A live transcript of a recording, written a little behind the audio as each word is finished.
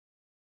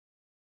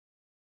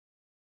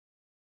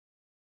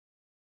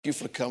you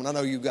for coming. I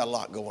know you've got a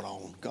lot going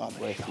on. God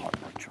bless you.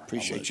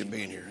 Appreciate you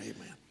being here.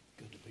 Amen.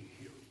 Good to be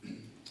here.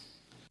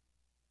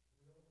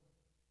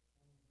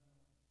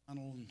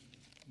 Final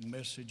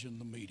message in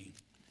the meeting.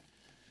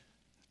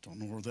 Don't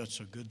know whether that's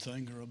a good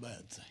thing or a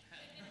bad thing.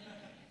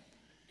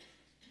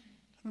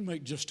 Let me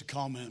make just a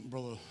comment.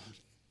 Brother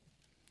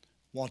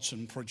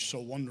Watson preached so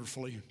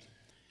wonderfully.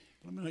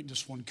 Let me make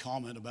just one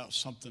comment about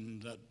something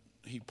that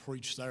he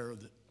preached there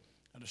that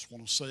I just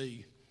want to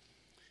say.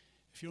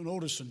 If you'll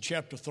notice in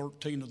chapter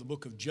 13 of the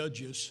book of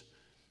Judges,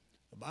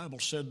 the Bible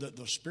said that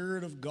the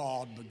Spirit of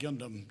God began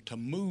to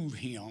move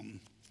him.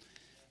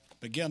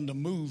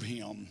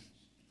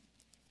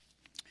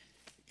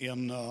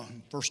 In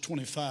verse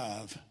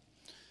 25,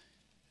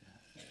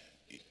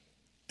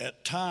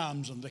 at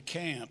times in the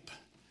camp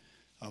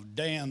of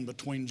Dan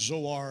between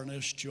Zoar and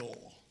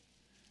Eshcol,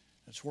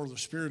 that's where the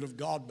Spirit of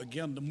God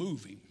began to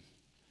move him.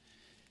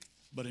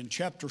 But in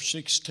chapter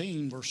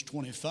 16, verse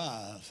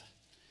 25,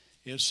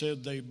 it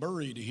said they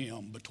buried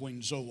him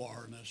between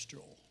Zoar and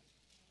Eshcol.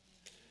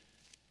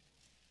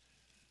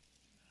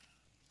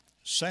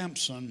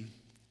 Samson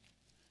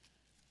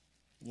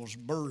was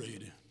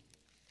buried.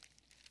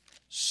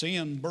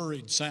 Sin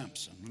buried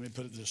Samson. Let me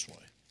put it this way.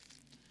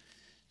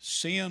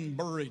 Sin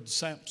buried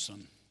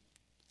Samson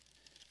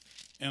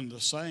in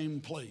the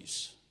same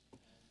place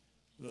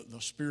that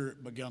the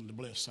Spirit began to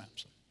bless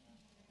Samson.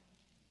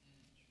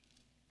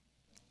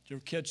 Did you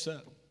ever catch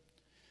that?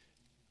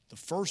 The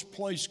first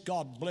place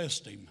God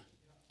blessed him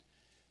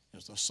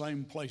is the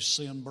same place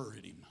sin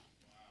buried him.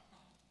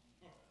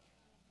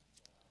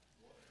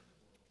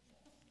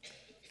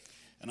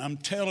 And I'm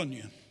telling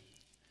you,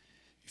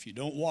 if you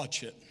don't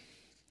watch it,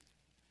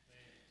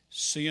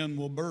 sin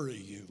will bury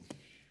you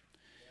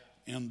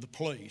in the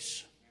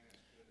place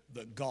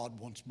that God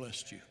once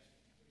blessed you.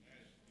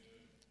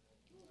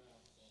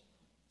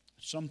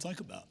 Some think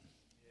about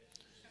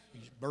it.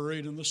 He's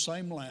buried in the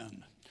same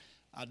land.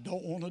 I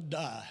don't want to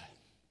die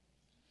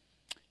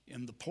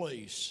in the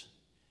place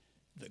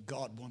that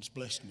God once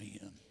blessed me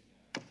in.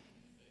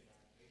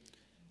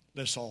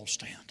 Let's all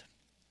stand.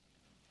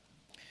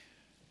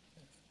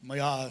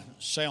 May I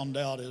sound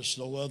out as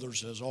though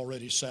others has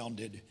already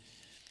sounded.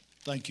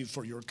 Thank you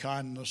for your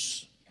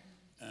kindness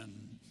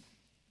and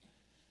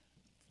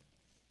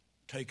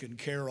taking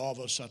care of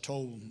us. I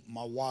told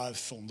my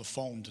wife on the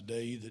phone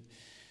today that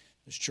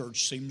this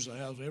church seems to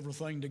have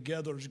everything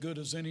together as good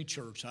as any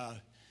church.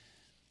 I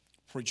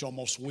preach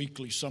almost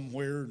weekly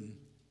somewhere, and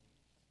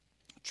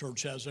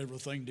church has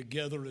everything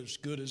together as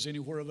good as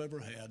anywhere I've ever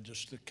had.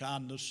 Just the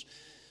kindness,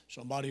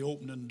 somebody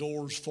opening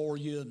doors for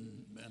you,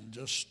 and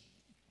just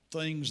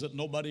things that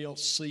nobody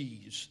else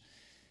sees.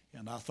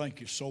 And I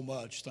thank you so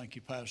much. Thank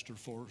you, Pastor,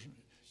 for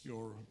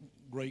your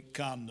great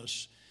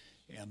kindness,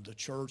 and the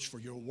church for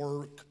your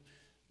work.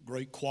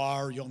 Great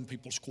choir, young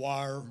people's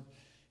choir,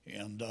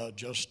 and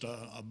just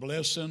a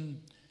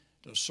blessing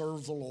to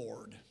serve the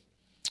Lord.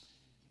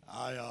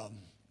 I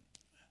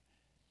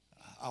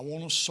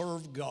want to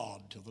serve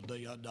God till the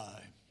day I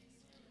die.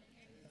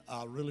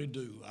 I really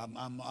do.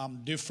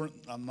 I'm different.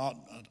 I'm not.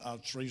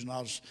 That's the reason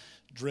I was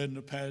dreading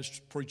to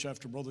preach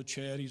after Brother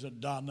Chad. He's a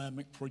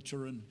dynamic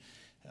preacher, and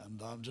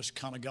I've just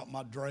kind of got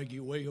my draggy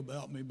way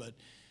about me. But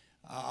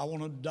I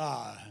want to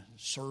die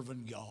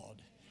serving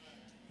God.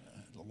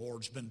 The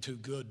Lord's been too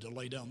good to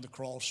lay down the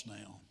cross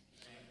now.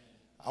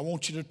 I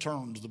want you to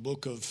turn to the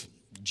book of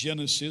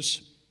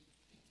Genesis.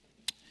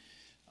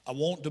 I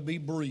want to be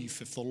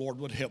brief if the Lord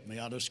would help me.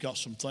 I just got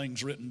some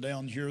things written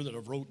down here that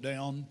I've wrote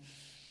down.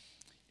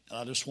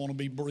 I just want to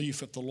be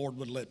brief if the Lord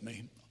would let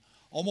me.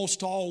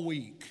 Almost all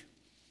week,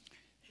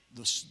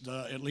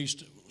 at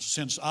least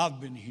since I've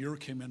been here,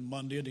 came in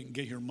Monday. I didn't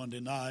get here Monday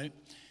night.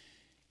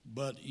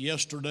 But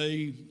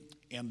yesterday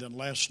and then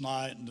last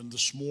night and then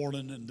this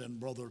morning and then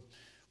Brother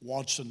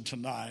Watson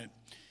tonight,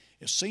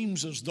 it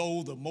seems as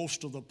though the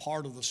most of the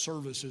part of the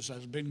services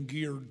has been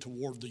geared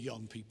toward the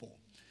young people.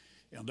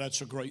 And that's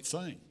a great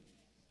thing.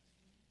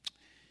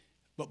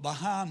 But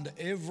behind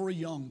every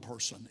young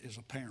person is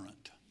a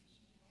parent.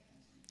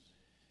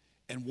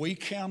 And we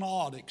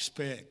cannot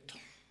expect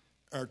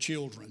our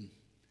children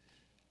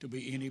to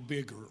be any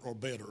bigger or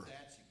better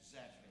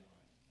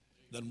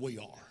than we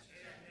are.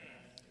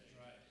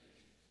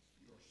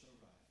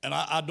 And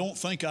I don't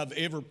think I've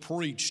ever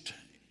preached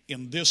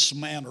in this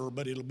manner,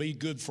 but it'll be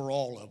good for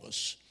all of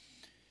us.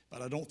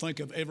 But I don't think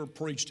I've ever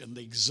preached in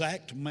the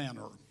exact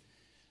manner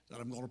that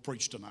I'm going to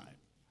preach tonight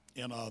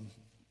in a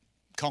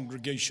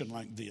congregation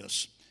like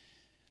this.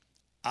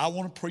 I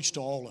want to preach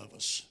to all of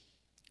us,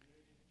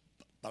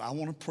 but I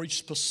want to preach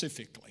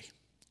specifically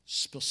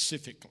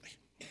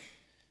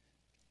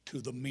to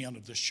the men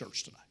of this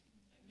church tonight.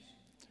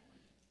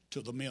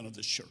 To the men of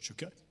this church,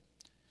 okay?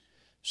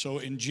 So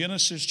in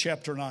Genesis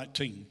chapter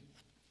 19,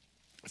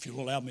 if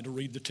you'll allow me to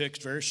read the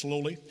text very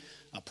slowly,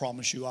 I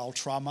promise you I'll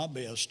try my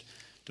best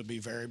to be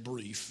very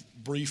brief.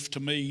 Brief to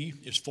me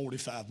is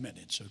 45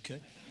 minutes, okay?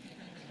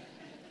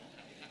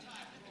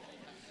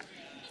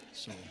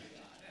 So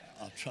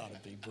I'll try to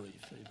be brief.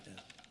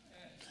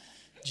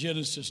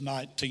 Genesis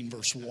 19,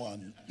 verse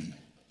 1.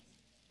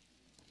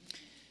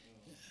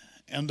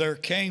 And there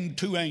came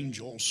two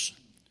angels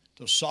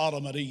to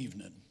Sodom at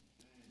evening,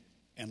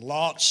 and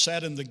Lot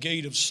sat in the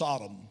gate of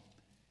Sodom.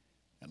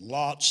 And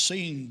Lot,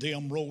 seeing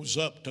them, rose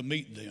up to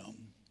meet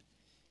them.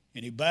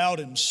 And he bowed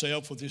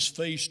himself with his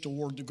face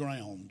toward the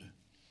ground.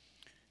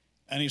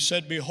 And he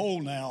said,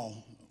 Behold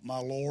now, my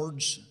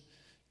lords,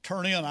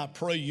 turn in, I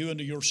pray you,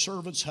 into your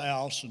servant's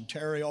house, and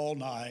tarry all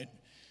night,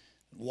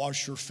 and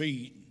wash your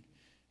feet.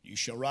 You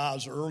shall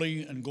rise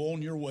early and go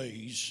on your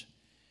ways.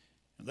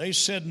 And they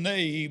said,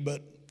 Nay,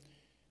 but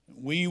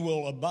we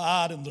will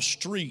abide in the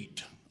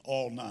street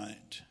all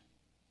night.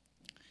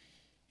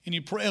 And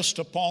he pressed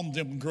upon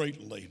them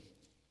greatly.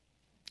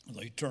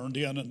 They turned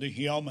in unto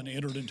him and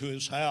entered into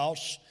his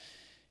house,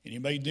 and he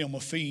made them a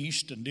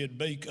feast, and did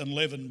bake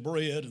unleavened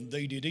bread, and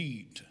they did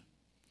eat.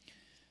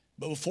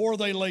 But before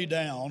they lay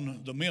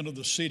down, the men of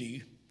the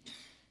city,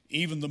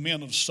 even the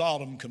men of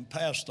Sodom,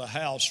 compassed the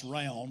house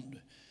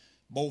round,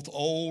 both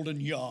old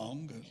and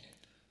young,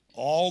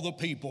 all the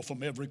people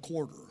from every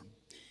quarter.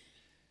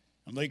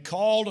 And they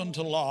called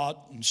unto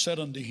Lot, and said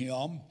unto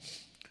him,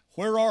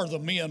 Where are the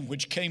men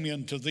which came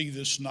in to thee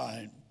this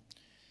night?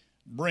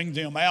 Bring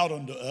them out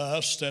unto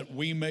us, that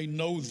we may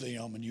know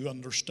them. And you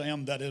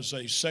understand that is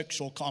a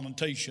sexual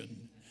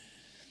connotation.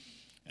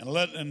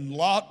 And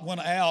Lot went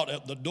out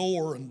at the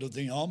door unto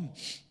them,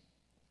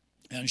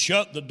 and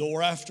shut the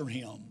door after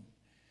him,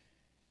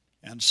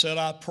 and said,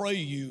 I pray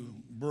you,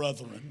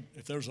 brethren.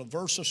 If there's a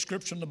verse of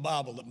scripture in the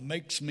Bible that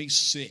makes me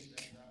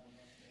sick,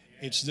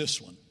 it's this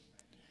one.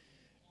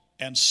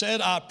 And said,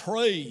 I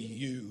pray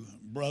you,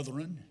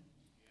 brethren.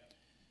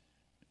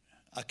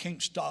 I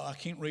can't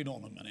read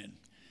on a minute.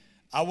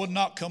 I would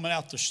not come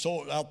out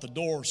the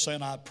door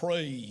saying, I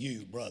pray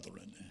you,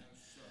 brethren.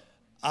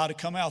 I'd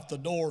come out the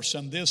door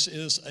saying, this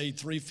is a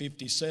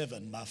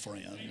 357, my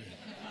friend.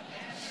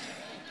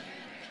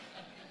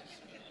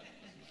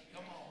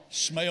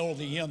 Smell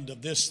the end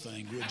of this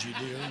thing, would you,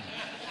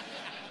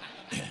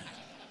 dear?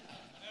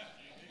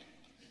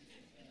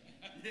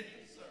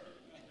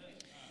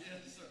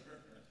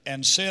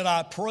 And said,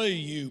 I pray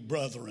you,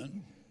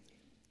 brethren,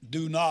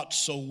 do not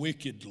so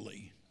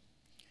wickedly.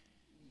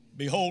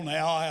 Behold,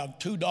 now I have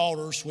two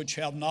daughters which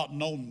have not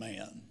known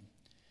man.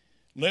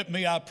 Let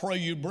me, I pray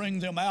you, bring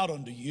them out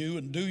unto you,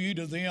 and do you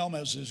to them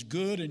as is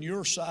good in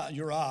your sight,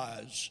 your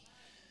eyes.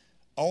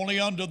 Only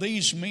unto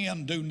these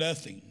men do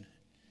nothing.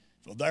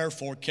 For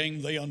therefore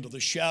came they under the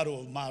shadow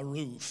of my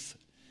roof.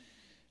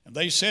 And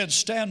they said,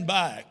 Stand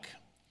back.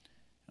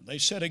 And they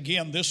said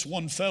again, This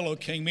one fellow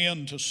came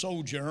in to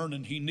sojourn,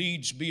 and he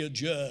needs be a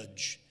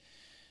judge.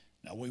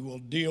 Now we will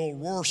deal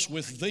worse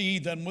with thee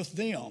than with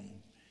them.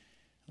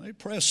 And they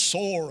pressed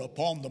sore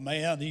upon the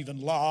man,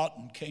 even Lot,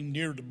 and came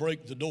near to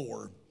break the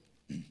door.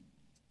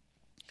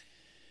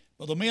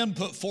 But the men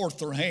put forth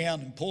their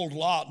hand and pulled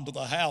Lot into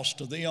the house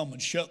to them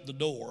and shut the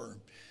door.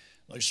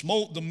 They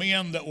smote the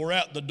men that were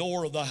at the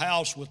door of the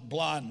house with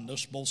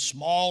blindness, both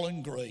small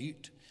and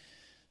great,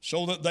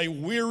 so that they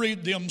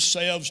wearied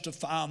themselves to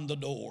find the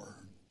door.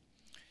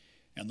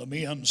 And the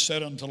men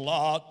said unto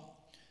Lot,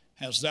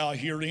 Hast thou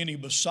here any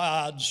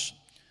besides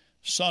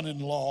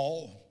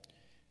son-in-law,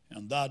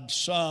 and thy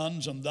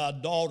sons and thy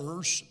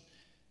daughters,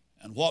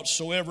 and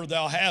whatsoever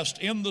thou hast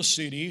in the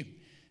city,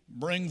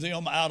 bring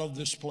them out of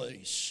this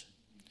place.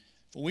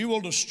 For we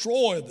will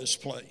destroy this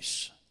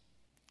place.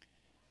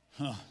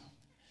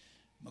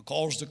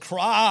 Because the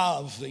cry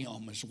of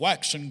them is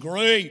waxing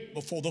great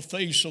before the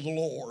face of the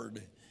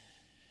Lord.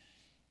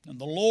 And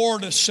the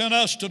Lord has sent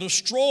us to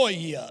destroy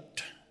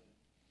it.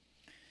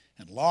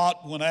 And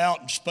Lot went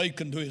out and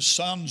spake unto his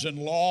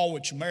sons-in-law,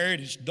 which married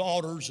his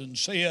daughters, and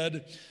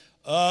said,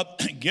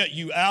 Get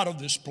you out of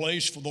this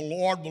place, for the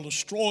Lord will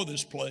destroy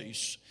this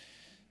place.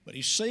 But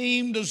he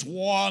seemed as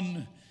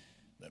one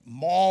that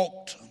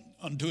mocked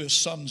unto his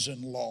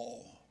sons-in-law.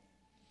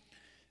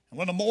 And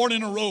when the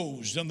morning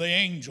arose, then the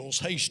angels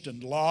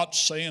hastened Lot,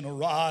 saying,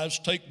 Arise,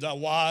 take thy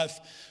wife,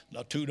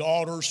 thy two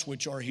daughters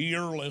which are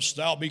here, lest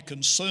thou be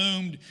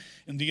consumed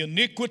in the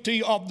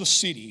iniquity of the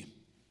city.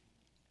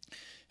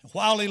 And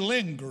while he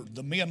lingered,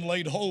 the men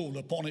laid hold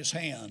upon his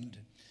hand,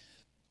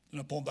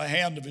 and upon the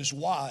hand of his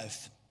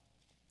wife,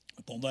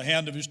 upon the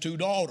hand of his two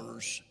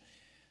daughters,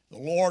 the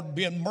Lord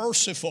being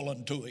merciful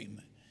unto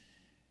him.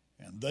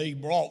 And they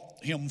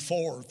brought him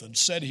forth and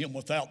set him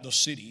without the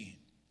city.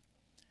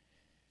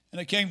 And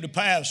it came to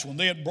pass, when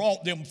they had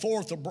brought them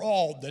forth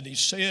abroad, that he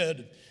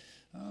said,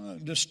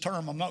 this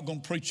term, I'm not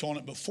going to preach on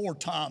it, but 4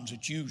 times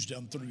it's used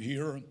down through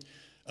here,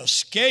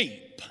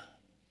 escape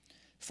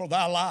for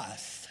thy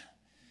life.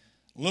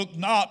 Look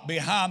not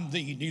behind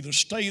thee, neither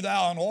stay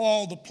thou in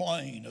all the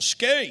plain.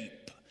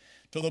 Escape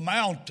to the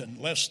mountain,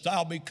 lest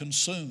thou be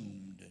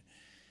consumed.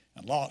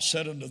 And Lot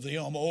said unto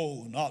them,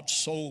 Oh, not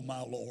so,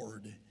 my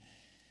Lord.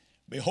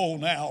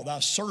 Behold, now thy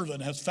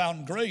servant hath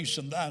found grace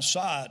in thy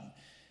sight,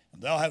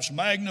 and thou hast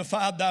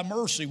magnified thy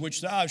mercy,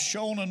 which thou hast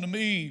shown unto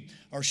me,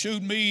 or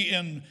shewed me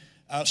in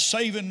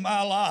saving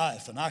my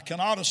life. And I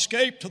cannot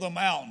escape to the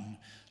mountain,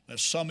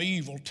 lest some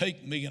evil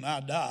take me and I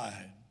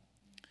die.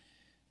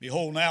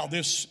 Behold, now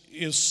this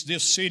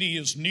city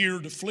is near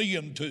to flee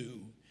unto.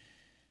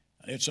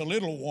 And it's a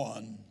little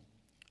one.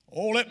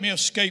 Oh, let me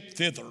escape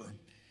thither.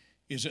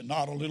 Is it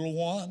not a little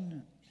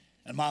one?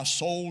 And my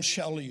soul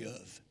shall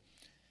live.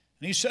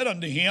 And he said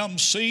unto him,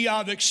 See,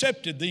 I've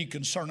accepted thee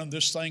concerning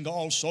this thing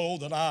also,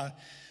 that I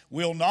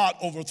will not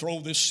overthrow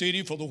this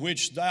city for the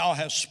which thou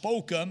hast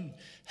spoken.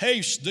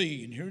 Haste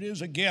thee. And here it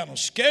is again,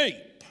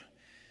 escape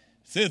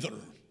thither.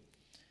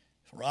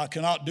 For I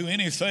cannot do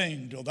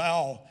anything till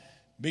thou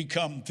be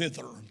come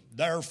thither.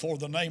 Therefore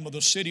the name of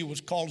the city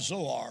was called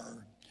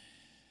Zoar.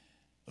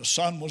 The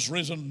sun was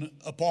risen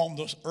upon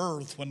the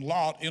earth when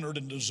Lot entered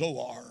into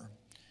Zoar.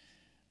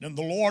 Then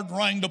the Lord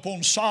rained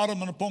upon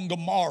Sodom and upon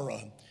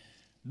Gomorrah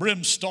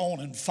brimstone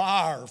and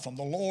fire from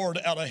the Lord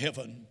out of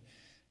heaven.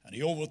 And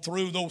he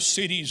overthrew those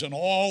cities and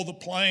all the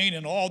plain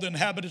and all the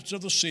inhabitants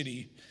of the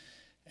city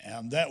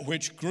and that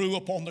which grew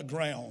upon the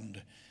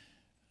ground.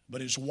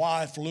 But his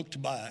wife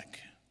looked back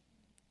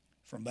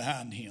from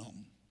behind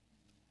him,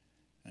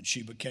 and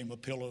she became a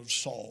pillar of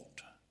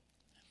salt.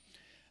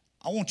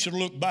 I want you to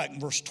look back in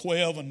verse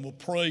 12, and we'll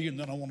pray, and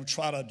then I want to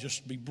try to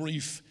just be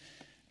brief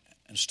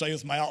and stay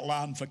with my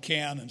outline if I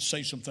can and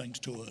say some things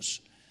to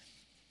us.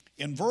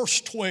 In verse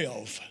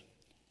 12,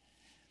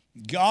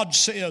 God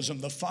says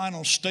in the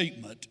final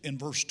statement in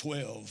verse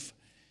 12,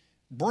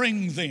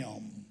 bring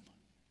them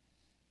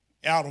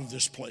out of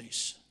this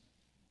place.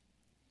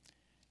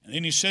 And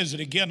then he says it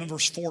again in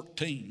verse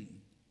 14.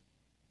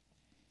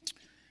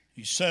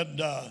 He said,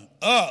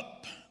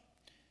 up,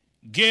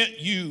 get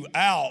you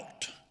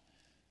out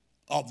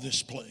of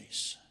this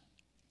place.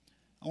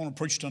 I want to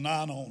preach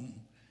tonight on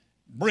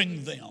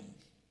bring them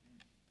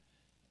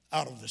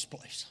out of this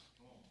place.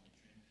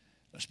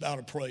 Let's bow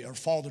to pray. Our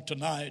Father,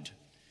 tonight,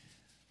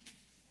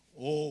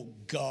 oh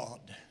God,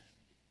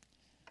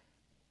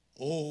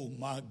 oh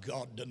my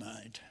God,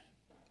 tonight,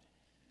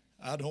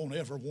 I don't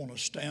ever want to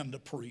stand to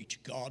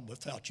preach, God,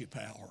 without your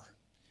power.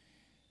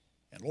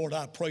 And Lord,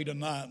 I pray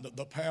tonight that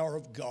the power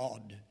of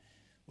God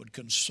would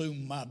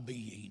consume my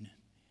being,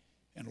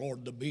 and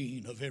Lord, the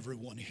being of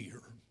everyone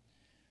here.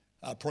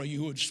 I pray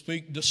you would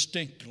speak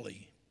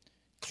distinctly,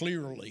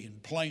 clearly,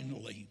 and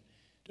plainly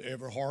to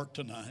every heart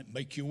tonight.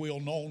 Make your will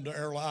known to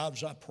our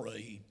lives, I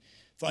pray.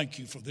 Thank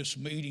you for this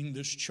meeting,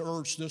 this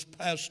church, this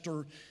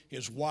pastor,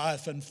 his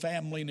wife and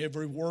family, and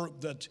every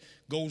work that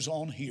goes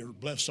on here.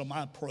 Bless them,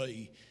 I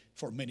pray,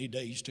 for many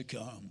days to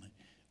come.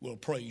 We'll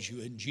praise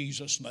you in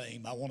Jesus'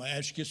 name. I want to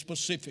ask you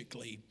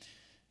specifically,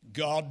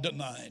 God,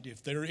 tonight,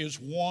 if there is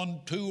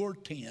 1, 2, or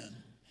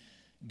 10,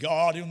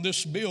 God, in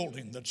this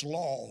building that's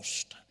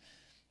lost,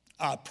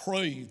 I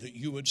pray that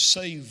you would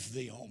save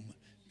them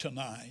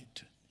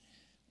tonight.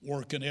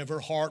 Work in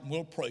every heart, and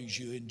we'll praise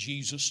you in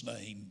Jesus'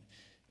 name.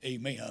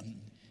 Amen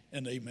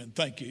and amen.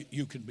 Thank you.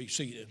 You can be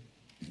seated.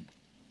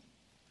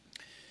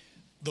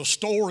 The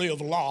story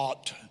of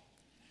Lot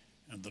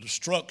and the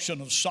destruction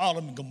of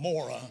Sodom and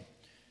Gomorrah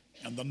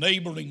and the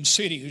neighboring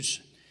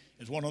cities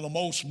is one of the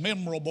most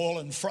memorable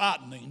and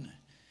frightening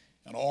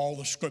in all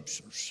the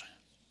scriptures.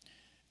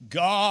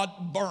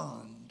 God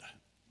burned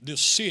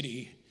this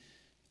city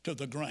to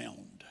the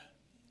ground.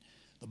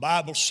 The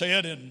Bible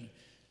said in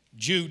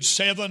Jude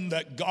 7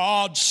 that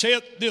God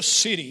set this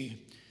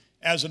city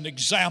as an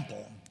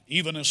example,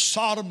 even as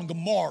Sodom and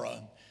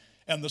Gomorrah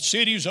and the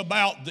cities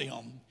about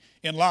them,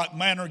 in like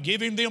manner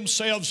giving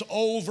themselves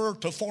over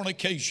to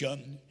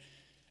fornication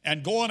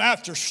and going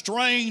after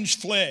strange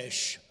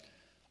flesh,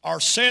 are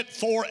set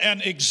for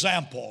an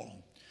example,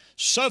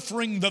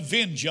 suffering the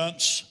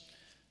vengeance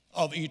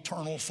of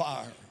eternal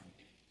fire.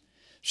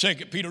 2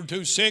 Peter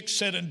 2:6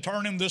 said, in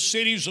turning the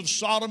cities of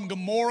Sodom and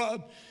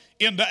Gomorrah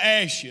into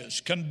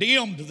ashes,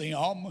 condemned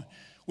them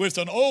with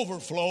an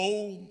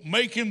overflow,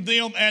 making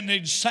them an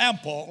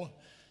example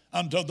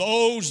unto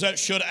those that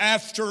should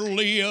after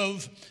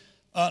live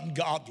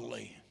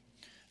ungodly.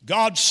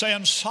 God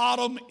saying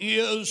Sodom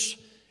is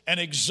an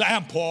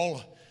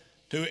example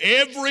to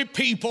every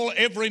people,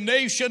 every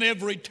nation,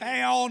 every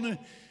town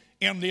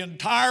in the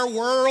entire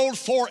world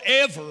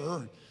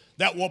forever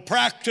that will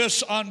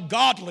practice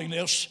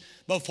ungodliness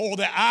before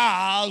the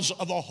eyes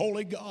of a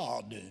holy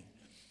God.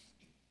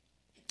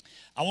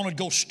 I want to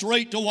go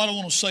straight to what I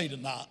want to say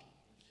tonight.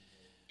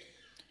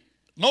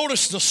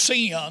 Notice the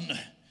sin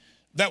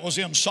that was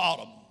in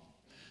Sodom.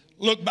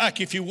 Look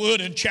back, if you would,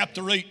 in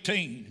chapter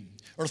 18,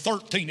 or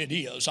 13 it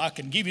is. I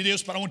can give you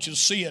this, but I want you to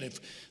see it if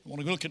you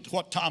want to look at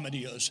what time it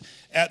is.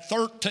 At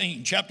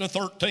 13, chapter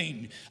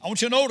 13, I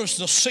want you to notice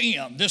the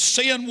sin. This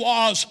sin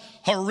was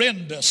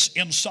horrendous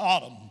in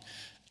Sodom.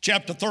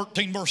 Chapter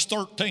 13, verse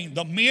 13,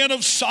 the men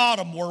of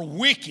Sodom were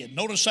wicked,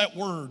 notice that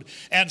word,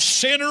 and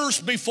sinners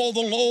before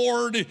the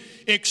Lord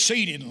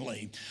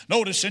exceedingly.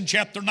 Notice in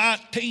chapter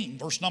 19,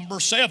 verse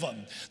number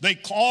 7, they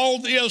call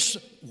this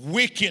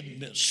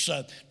wickedness.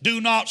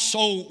 Do not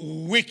so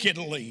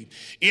wickedly.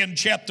 In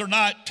chapter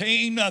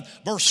 19,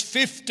 verse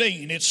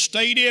 15, it's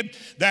stated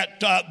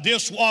that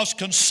this was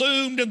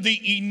consumed in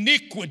the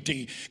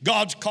iniquity.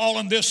 God's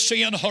calling this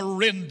sin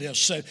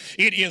horrendous.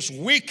 It is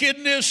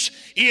wickedness.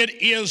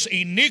 It is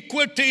iniquity.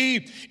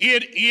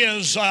 It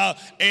is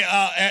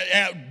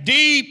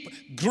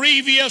deep,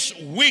 grievous,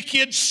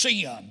 wicked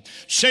sin.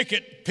 2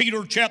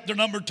 Peter chapter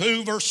number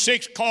 2 verse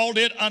 6 called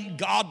it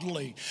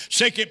ungodly.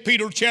 2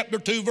 Peter chapter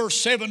 2 verse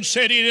 7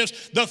 said it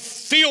is the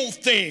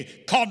filthy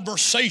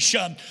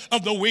conversation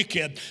of the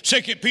wicked.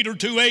 2 Peter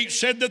 2:8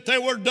 said that they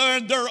were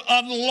doing their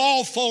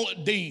unlawful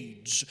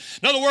deeds.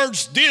 In other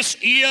words, this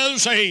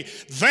is a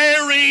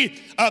very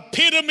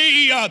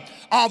epitome of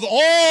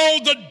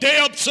all the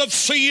depths of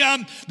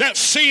sin that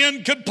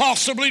sin could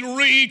possibly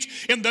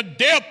reach. In the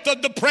depth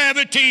of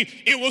depravity,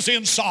 it was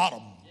in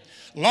Sodom.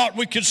 A lot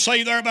we could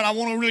say there, but I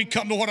want to really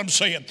come to what I'm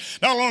saying.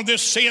 Not only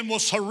this sin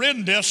was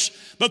horrendous,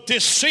 but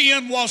this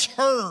sin was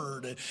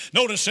heard.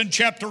 Notice in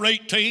chapter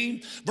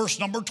 18, verse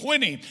number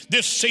 20,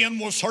 this sin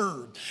was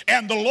heard.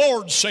 And the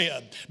Lord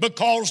said,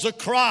 because the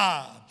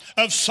cry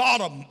of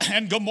Sodom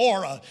and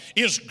Gomorrah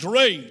is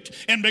great,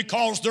 and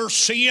because their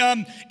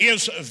sin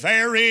is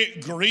very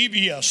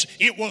grievous,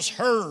 it was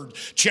heard.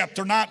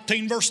 Chapter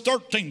 19 verse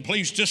 13,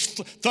 please just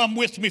thumb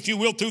with me if you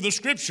will through the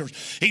scriptures.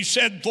 He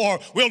said, for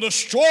we'll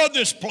destroy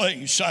this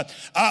place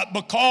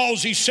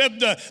because he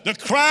said the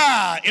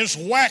cry is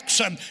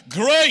waxing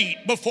great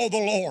before the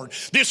Lord.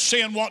 This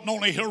sin wasn't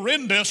only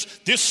horrendous,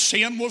 this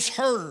sin was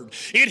heard.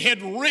 It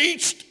had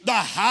reached the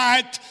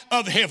height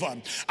of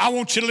heaven. I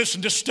want you to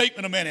listen to this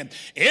statement a minute.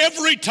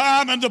 Every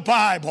time in the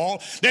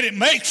Bible that it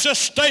makes a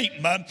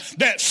statement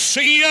that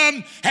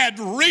sin had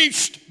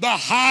reached the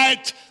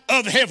height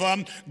of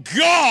heaven,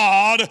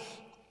 God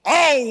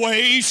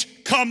always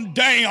come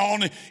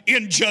down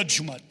in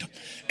judgment.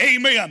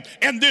 Amen.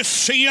 And this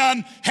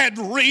sin had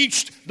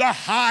reached the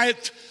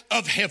height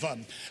of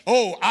heaven.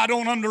 Oh, I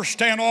don't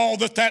understand all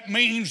that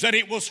means, that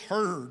it was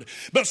heard.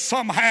 But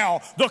somehow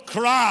the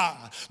cry,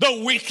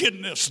 the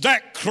wickedness,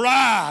 that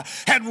cry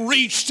had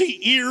reached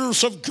the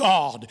ears of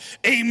God.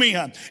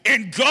 Amen.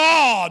 And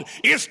God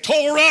is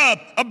tore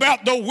up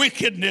about the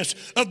wickedness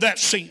of that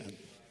sin.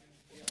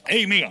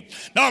 Amen.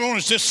 Not only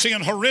is this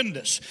sin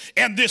horrendous,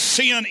 and this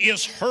sin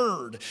is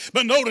heard,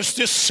 but notice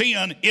this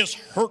sin is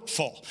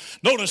hurtful.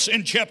 Notice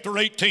in chapter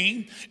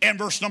 18 and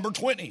verse number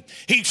 20,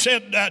 he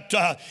said that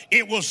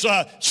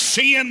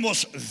sin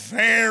was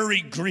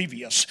very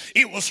grievous.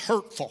 It was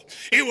hurtful.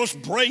 It was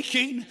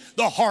breaking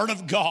the heart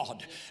of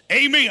God.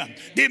 Amen.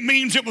 It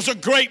means it was a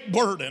great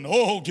burden.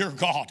 Oh, dear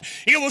God.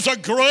 It was a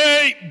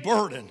great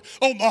burden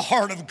on the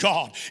heart of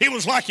God. It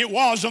was like it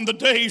was in the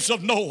days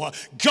of Noah.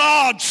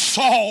 God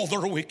saw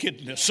their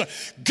wickedness.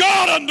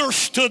 God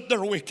understood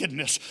their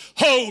wickedness.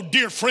 Oh,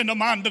 dear friend of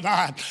mine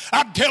tonight,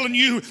 I'm telling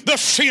you, the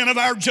sin of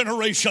our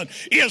generation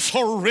is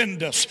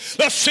horrendous.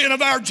 The sin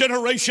of our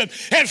generation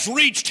has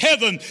reached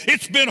heaven.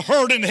 It's been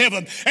heard in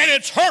heaven, and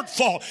it's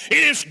hurtful. It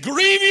is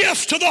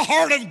grievous to the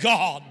heart of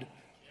God.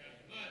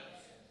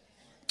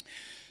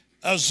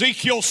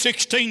 Ezekiel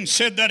 16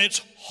 said that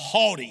it's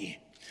haughty.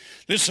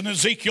 Listen to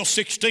Ezekiel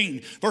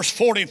 16, verse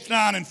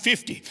 49 and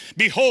 50.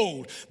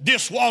 Behold,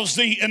 this was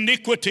the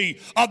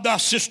iniquity of thy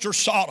sister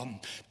Sodom.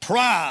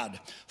 Pride,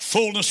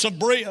 fullness of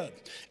bread,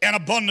 and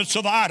abundance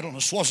of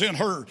idleness was in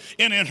her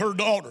and in her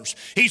daughters.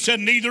 He said,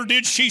 neither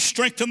did she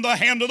strengthen the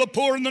hand of the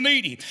poor and the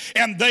needy.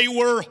 And they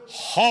were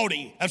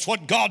haughty. That's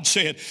what God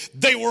said.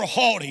 They were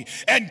haughty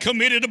and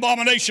committed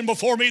abomination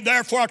before me.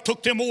 Therefore I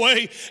took them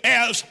away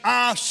as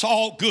I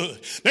saw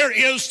good.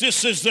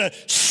 This is the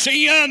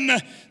sin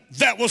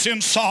that was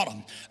in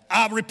Sodom.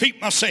 I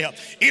repeat myself.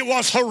 It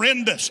was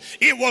horrendous.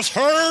 It was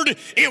heard.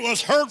 It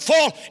was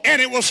hurtful.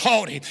 And it was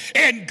haughty.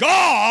 And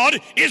God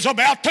is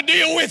about to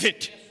deal with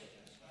it.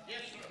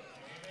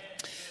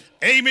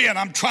 Amen.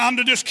 I'm trying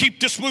to just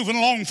keep this moving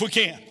along if we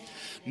can.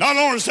 Not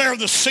only is there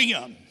the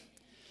sin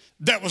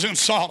that was in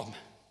Sodom,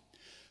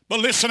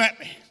 but listen at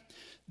me.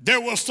 There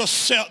was the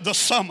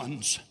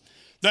summons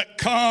that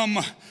come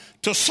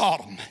to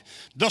Sodom.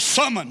 The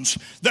summons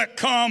that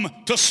come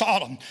to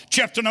Sodom.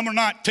 Chapter number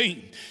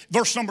 19,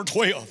 verse number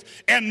 12.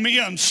 And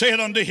men said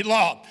unto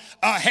Lot,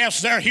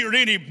 hast thou here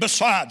any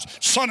besides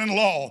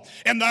son-in-law,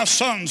 and thy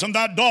sons and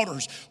thy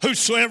daughters,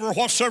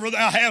 whatsoever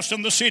thou hast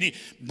in the city?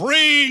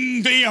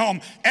 Bring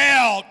them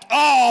out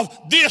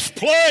of this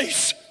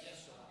place.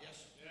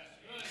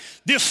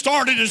 This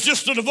started as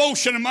just a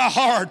devotion in my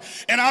heart,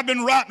 and I've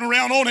been writing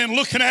around on it and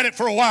looking at it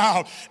for a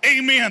while.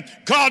 Amen.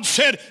 God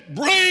said,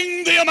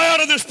 bring them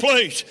out of this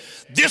place.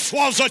 This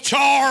was a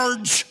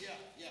charge.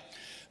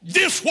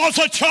 This was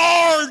a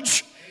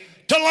charge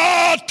to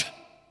Lot.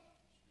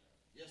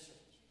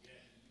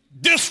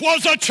 This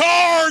was a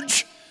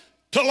charge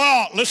to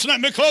Lot. Listen at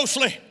me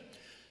closely.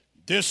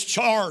 This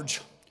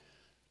charge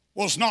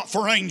was not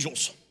for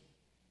angels.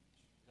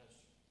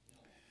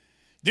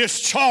 This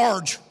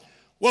charge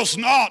was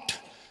not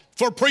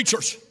for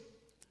preachers.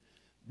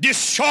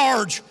 This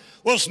charge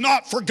was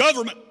not for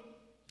government.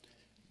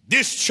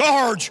 This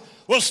charge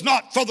was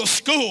not for the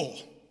school.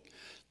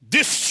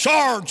 This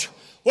charge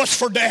was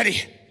for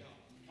Daddy.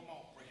 Come on,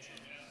 preacher.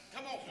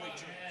 Come on,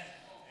 preacher.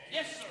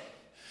 Yes, sir.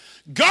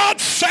 God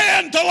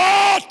said to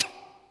Lot,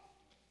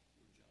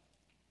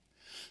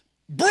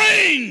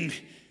 bring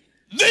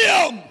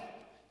them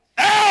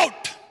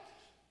out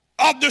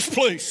of this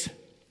place.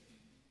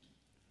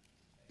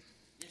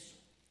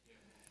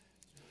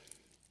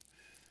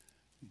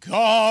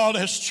 God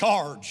has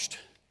charged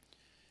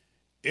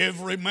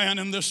every man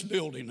in this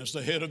building as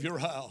the head of your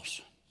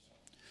house.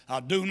 I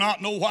do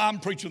not know why I'm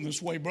preaching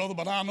this way, brother,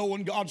 but I know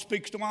when God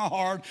speaks to my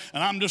heart,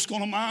 and I'm just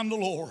going to mind the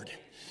Lord.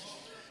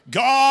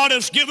 God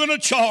has given a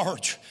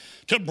charge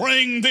to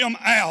bring them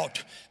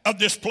out of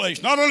this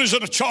place. Not only is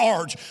it a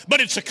charge,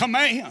 but it's a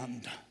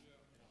command.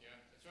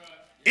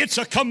 It's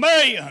a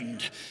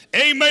command.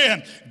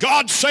 Amen.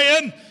 God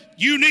saying,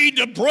 you need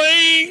to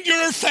bring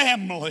your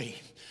family.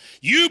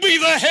 You be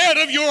the head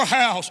of your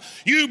house.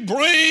 You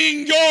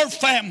bring your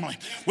family.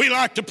 We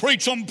like to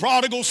preach on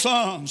prodigal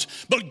sons,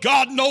 but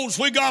God knows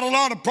we got a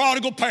lot of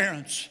prodigal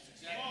parents.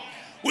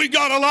 We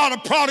got a lot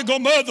of prodigal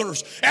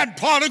mothers and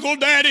prodigal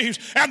daddies,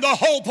 and the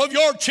hope of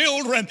your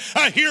children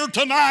here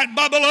tonight,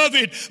 my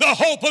beloved, the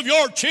hope of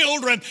your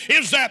children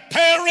is that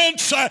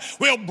parents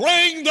will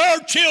bring their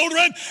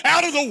children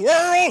out of the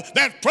world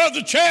that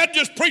Brother Chad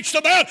just preached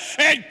about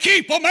and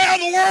keep them out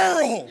of the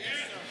world.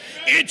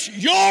 It's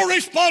your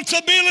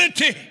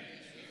responsibility.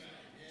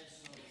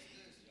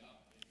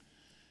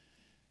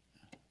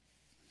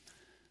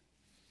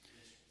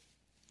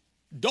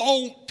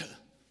 Don't,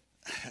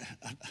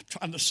 I'm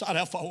trying to decide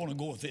how far I want to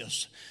go with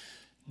this.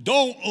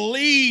 Don't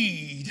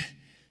lead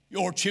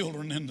your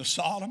children into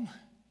Sodom.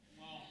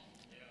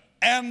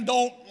 And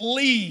don't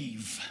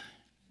leave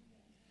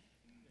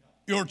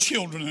your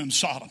children in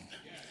Sodom.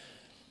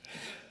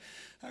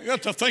 I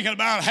got to thinking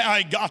about how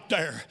he got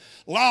there.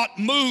 Lot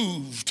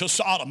moved to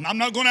Sodom. I'm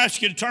not going to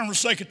ask you to turn for the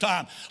sake of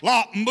time.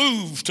 Lot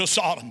moved to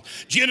Sodom.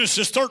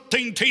 Genesis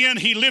 13:10,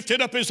 he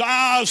lifted up his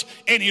eyes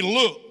and he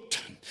looked.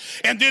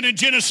 And then in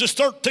Genesis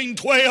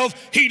 13:12,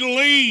 he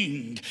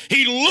leaned.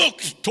 He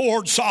looked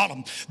toward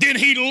Sodom. Then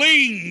he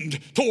leaned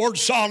toward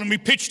Sodom. He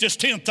pitched his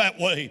tent that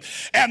way.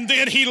 And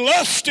then he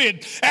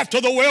lusted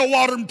after the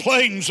well-watered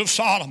plains of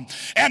Sodom.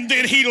 And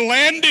then he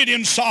landed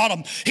in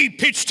Sodom. He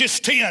pitched his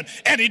tent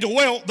and he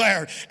dwelt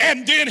there.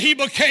 And then he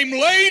became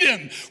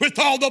laden with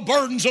all the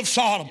burdens of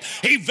Sodom.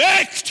 He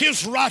vexed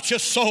his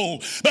righteous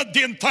soul. But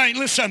then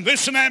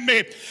listen at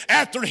me.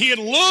 After he had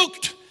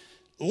looked,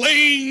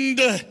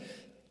 leaned,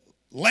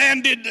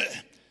 landed,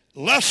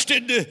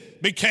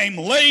 lusted, became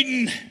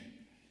laden,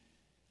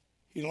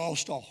 he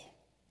lost all.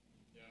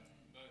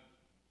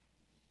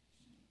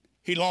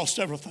 He lost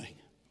everything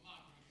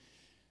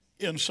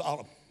in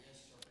Sodom.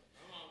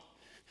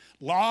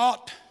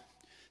 Lot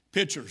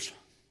pictures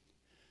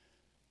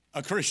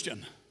a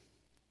Christian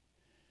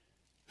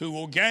who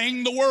will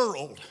gain the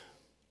world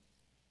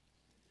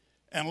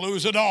and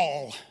lose it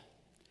all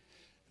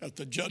at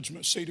the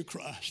judgment seat of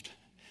Christ.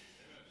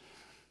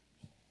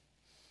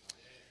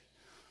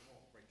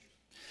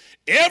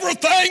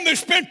 Everything they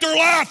spent their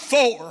life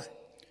for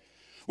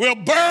will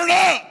burn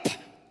up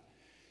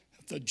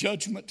at the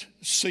judgment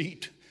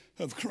seat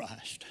of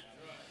Christ.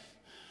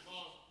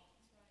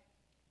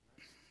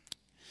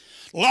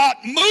 Lot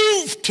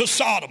moved to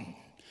Sodom.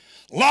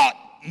 Lot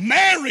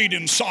married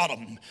in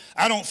Sodom.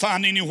 I don't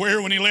find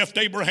anywhere when he left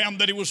Abraham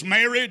that he was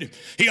married.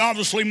 He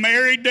obviously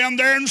married down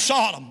there in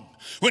Sodom.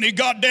 When he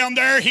got down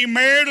there, he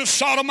married a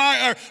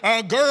Sodomite,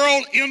 a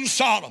girl in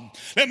Sodom.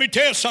 Let me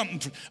tell you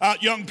something,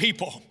 young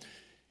people.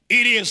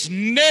 It is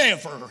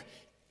never,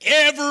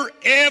 ever,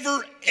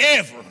 ever,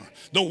 ever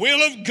the will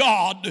of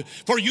God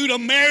for you to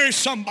marry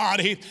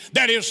somebody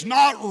that is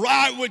not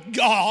right with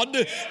God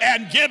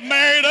and get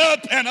married up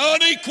and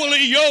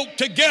unequally yoked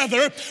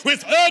together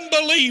with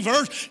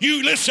unbelievers.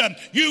 You listen,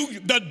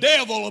 the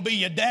devil will be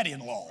your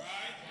daddy-in-law.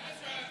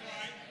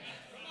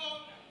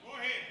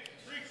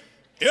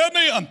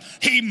 Amen.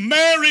 He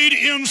married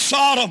in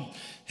Sodom.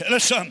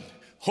 Listen,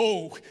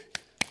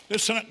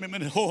 listen at me a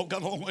minute. I've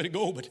got a long way to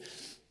go, but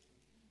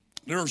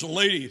there's a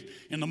lady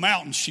in the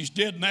mountains. She's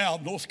dead now,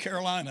 North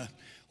Carolina,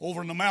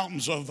 over in the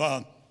mountains of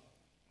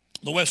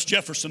the West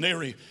Jefferson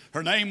area.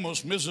 Her name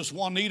was Mrs.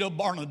 Juanita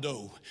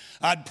Barnado.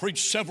 I'd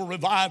preached several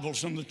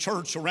revivals in the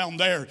church around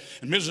there,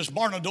 and Mrs.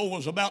 Barnado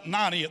was about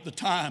 90 at the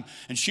time,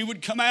 and she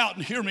would come out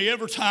and hear me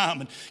every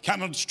time and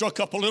kind of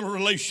struck up a little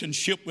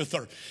relationship with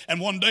her.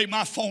 And one day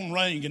my phone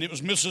rang, and it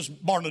was Mrs.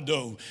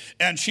 Barnado,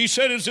 and she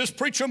said, "Is this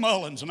Preacher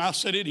Mullins?" And I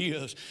said, "It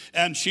is."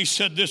 And she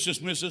said, "This is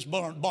Mrs.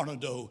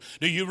 Barnado.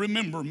 Do you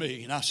remember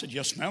me?" And I said,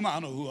 "Yes, ma'am, I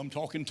know who I'm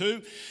talking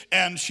to."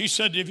 And she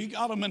said, "Have you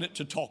got a minute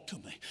to talk to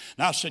me?"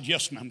 And I said,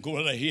 "Yes, ma'am, go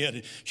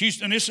ahead."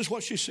 And this is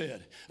what she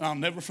said, and I'll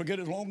never forget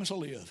it as long as I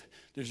live.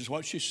 This is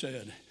what she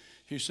said.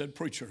 She said,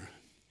 "Preacher,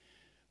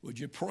 would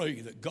you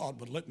pray that God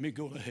would let me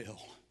go to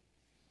hell?"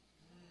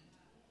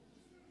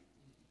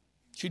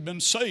 She'd been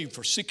saved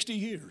for 60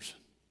 years.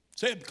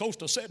 Said close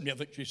to 70, I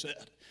think she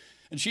said.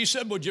 And she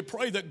said, "Would you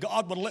pray that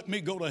God would let me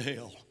go to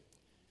hell?"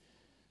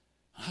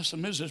 I said,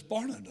 "Mrs.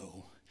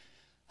 Barnado,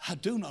 I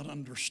do not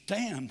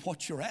understand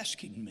what you're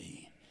asking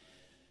me.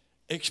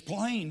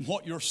 Explain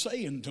what you're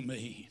saying to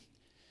me."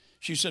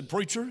 She said,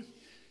 "Preacher,"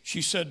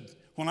 she said,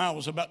 "when I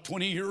was about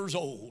 20 years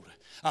old,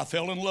 I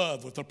fell in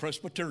love with a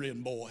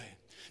Presbyterian boy."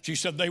 She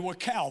said they were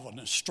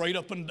Calvinists, straight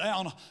up and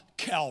down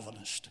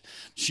Calvinist.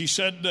 She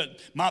said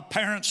that my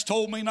parents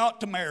told me not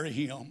to marry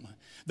him,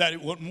 that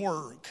it wouldn't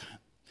work.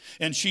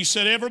 And she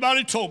said,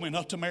 everybody told me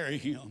not to marry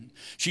him.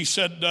 She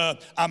said,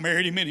 I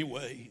married him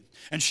anyway.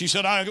 And she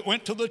said, I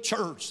went to the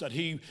church that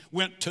he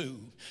went to.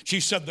 She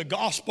said, the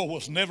gospel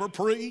was never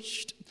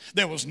preached.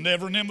 There was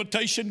never an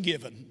invitation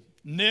given.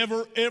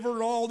 Never, ever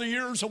in all the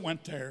years I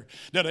went there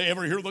did I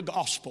ever hear the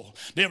gospel.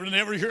 Never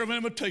hear of an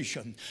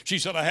invitation. She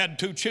said, I had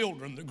 2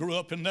 children that grew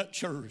up in that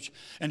church.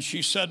 And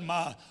she said,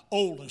 my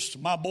oldest,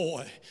 my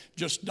boy,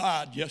 just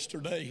died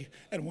yesterday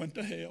and went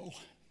to hell.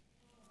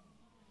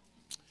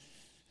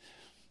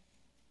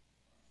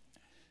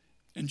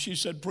 And she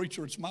said,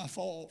 preacher, it's my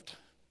fault.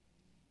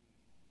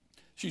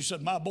 She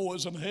said, my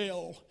boy's in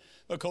hell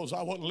because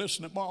I wasn't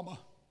listening to mama.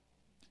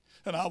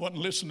 And I wasn't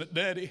listening to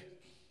daddy.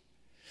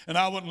 And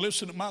I wasn't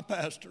listening to my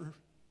pastor.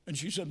 And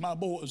she said, my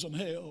boy's in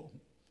hell.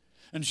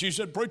 And she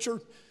said, preacher,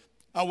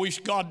 I wish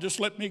God just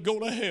let me go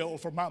to hell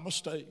for my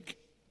mistake.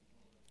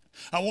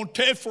 I want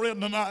to tell a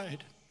friend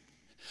tonight,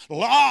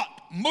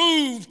 Lot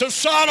moved to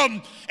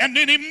Sodom and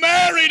then he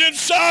married in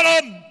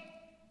Sodom.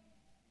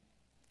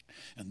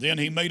 And then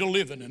he made a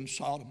living in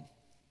Sodom.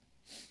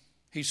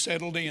 He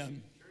settled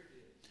in.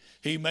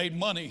 He made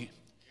money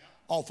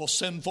off of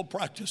sinful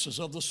practices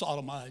of the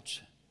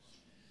Sodomites.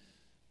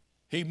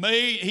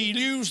 He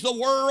used the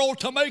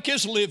world to make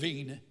his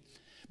living.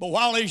 But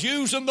while he's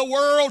using the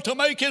world to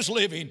make his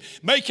living,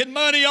 making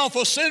money off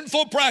of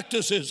sinful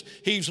practices,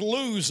 he's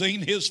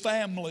losing his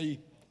family.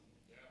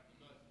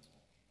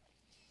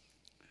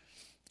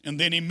 And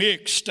then he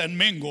mixed and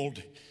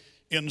mingled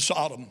in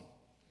Sodom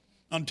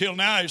until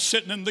now he's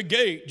sitting in the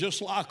gate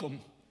just like them.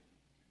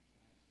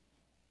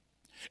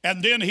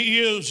 And then he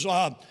has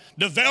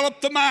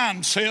developed the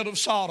mindset of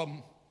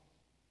Sodom.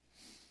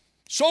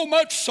 So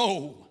much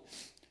so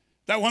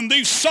that when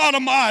these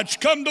Sodomites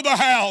come to the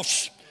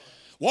house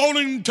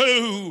wanting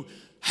to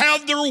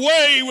have their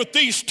way with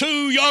these 2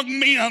 young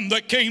men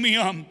that came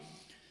in,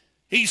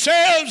 he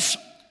says,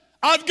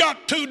 I've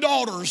got 2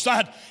 daughters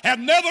that have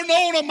never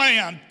known a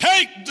man.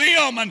 Take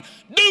them and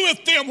do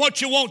with them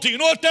what you want to. You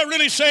know what that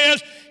really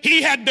says?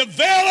 He had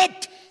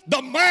developed the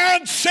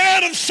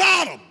mindset of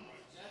Sodom.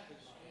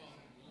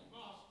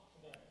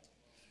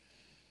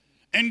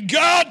 And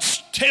God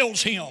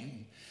tells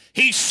him,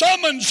 he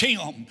summons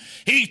him,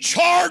 he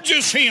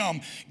charges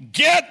him,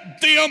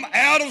 get them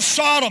out of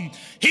Sodom.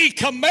 He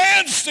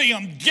commands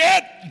them,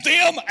 get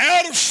them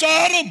out of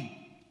Sodom.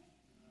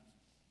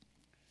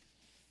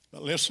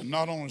 But listen,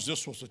 not only is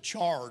this was a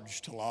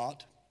charge to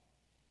Lot,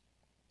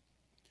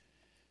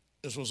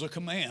 this was a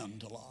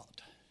command to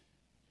Lot,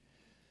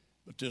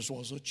 but this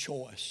was a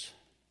choice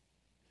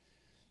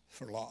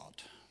for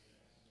Lot.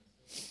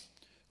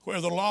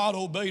 Whether Lot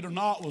obeyed or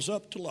not was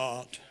up to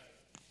Lot.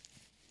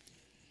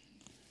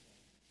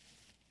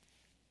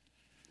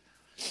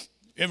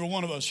 Every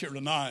one of us here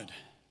tonight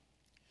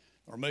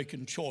are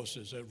making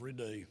choices every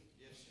day.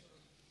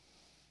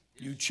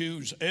 You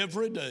choose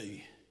every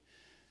day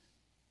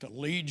to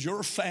lead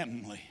your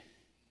family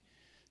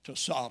to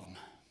Sodom.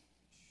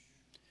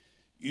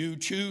 You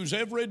choose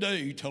every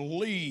day to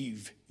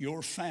leave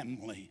your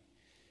family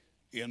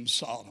in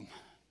Sodom.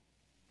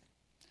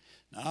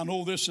 Now, I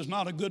know this is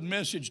not a good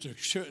message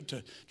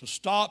to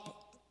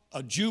stop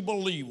a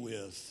jubilee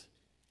with.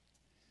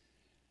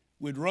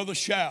 We'd rather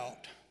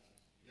shout.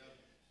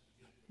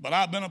 But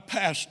I've been a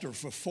pastor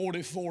for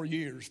 44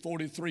 years,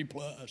 43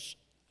 plus.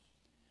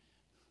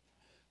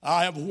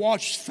 I have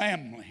watched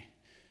family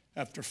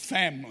after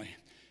family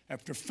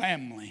after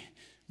family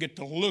get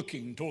to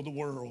looking toward the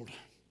world.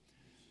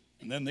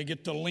 And then they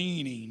get to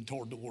leaning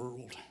toward the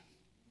world.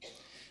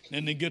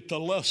 Then they get to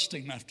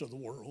lusting after the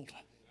world.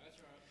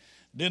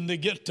 Then they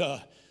get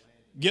to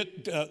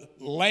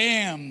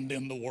land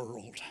in the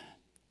world.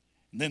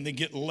 And then they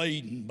get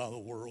laden by the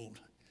world.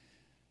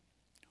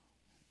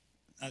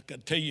 I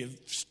could tell you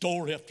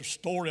story after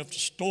story after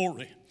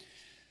story.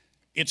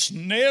 It's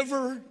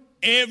never,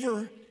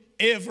 ever,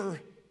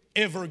 ever,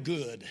 ever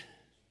good.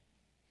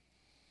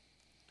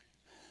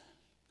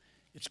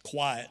 It's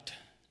quiet.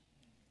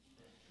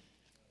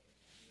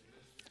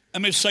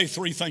 Let me say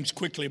 3 things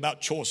quickly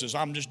about choices.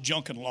 I'm just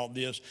junking a lot of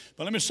this.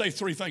 But let me say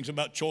 3 things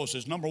about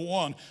choices. Number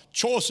 1,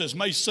 choices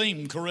may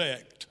seem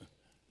correct.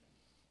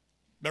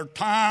 There are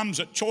times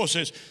that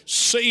choices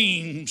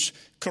seems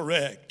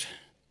correct.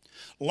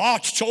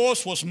 Lot's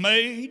choice was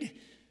made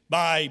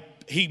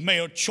he made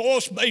a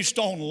choice based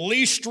on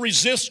least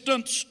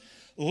resistance,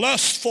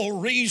 lustful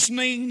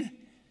reasoning,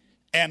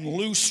 and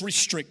loose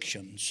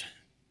restrictions.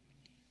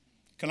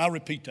 Can I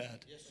repeat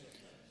that? Yes, sir.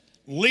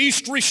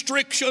 Least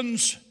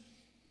restrictions,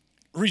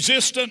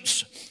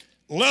 resistance,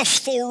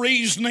 lustful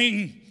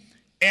reasoning,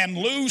 and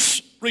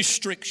loose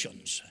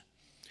restrictions.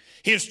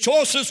 His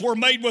choices were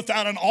made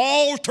without an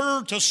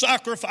altar to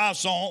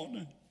sacrifice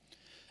on,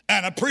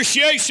 an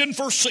appreciation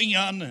for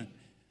sin,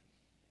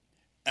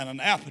 and an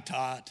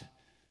appetite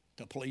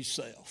to please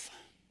self.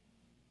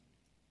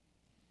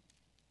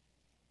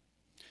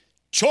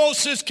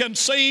 Choices can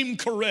seem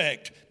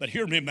correct, but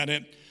hear me a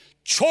minute.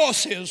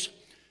 Choices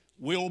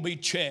will be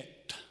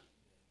checked.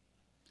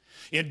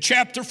 In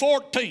chapter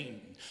 14,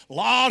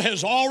 Lot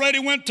has already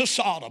went to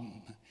Sodom.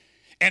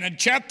 And in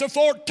chapter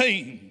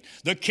 14,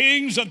 the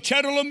kings of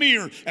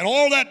Chedorlaomer and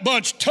all that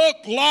bunch took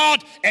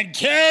Lot and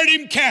carried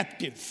him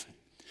captive.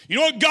 You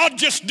know what God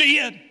just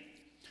did?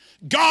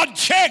 God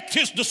checked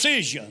his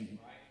decision.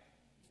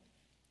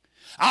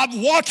 I've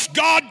watched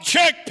God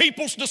check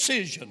people's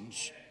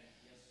decisions.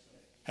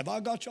 Have I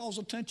got y'all's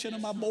attention?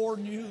 Am I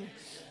boring you?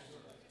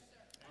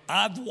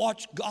 I've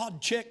watched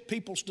God check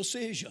people's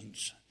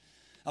decisions.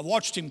 I've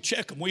watched him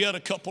check them. We had a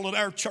couple at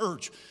our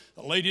church,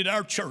 a lady at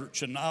our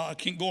church, and I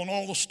can't go on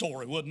all the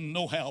story, wouldn't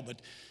know how,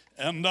 but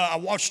I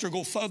watched her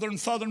go further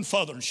and further and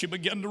further, and she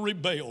began to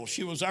rebel.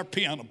 She was our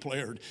piano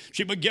player.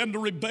 She began to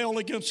rebel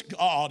against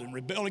God and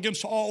rebel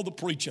against all the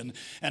preaching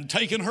and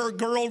taking her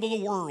girl to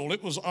the world.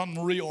 It was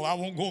unreal. I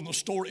won't go in the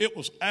story. It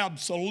was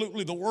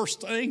absolutely the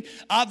worst thing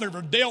I've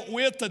ever dealt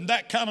with and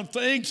that kind of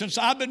thing since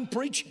I've been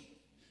preaching.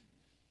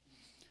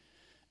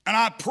 And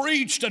I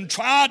preached and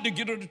tried to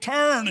get her to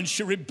turn, and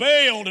she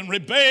rebelled and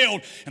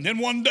rebelled. And then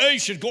one day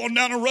she's going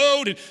down the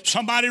road, and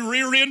somebody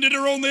rear-ended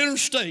her on the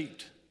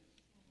interstate.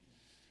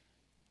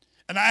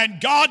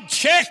 And God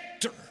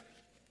checked her.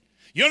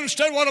 You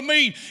understand what I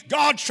mean?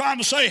 God's trying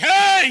to say,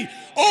 hey,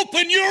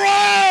 open your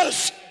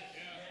eyes.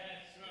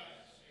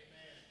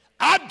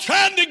 I'm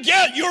trying to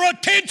get your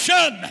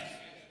attention.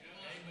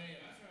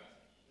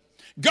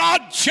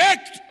 God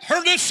checked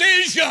her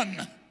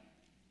decision.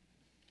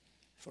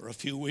 For a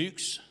few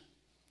weeks,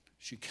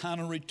 she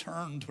kind of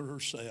returned to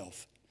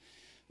herself.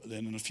 But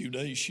then in a few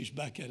days, she's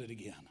back at it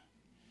again.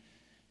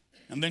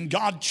 And then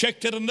God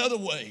checked it another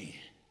way.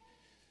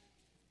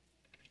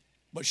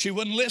 But she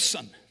wouldn't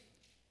listen.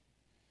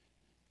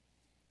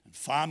 And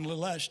finally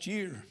last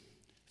year,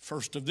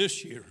 first of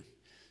this year,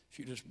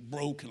 she just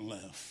broke and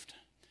left.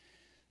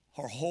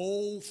 Her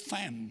whole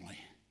family,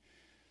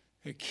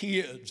 her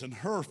kids and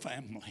her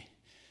family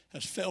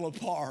has fell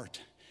apart.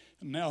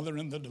 And now they're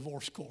in the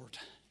divorce court.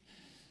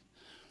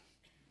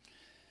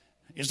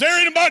 Is there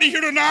anybody here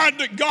tonight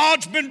that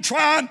God's been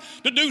trying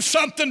to do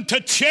something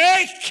to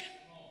check?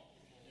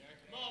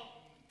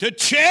 To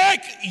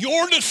check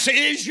your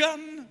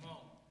decision?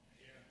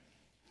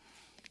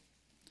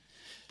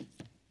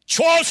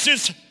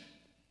 Choices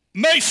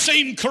may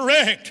seem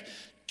correct.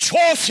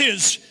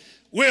 Choices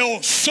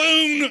will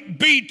soon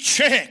be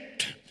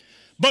checked.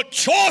 But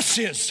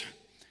choices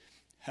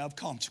have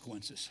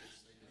consequences.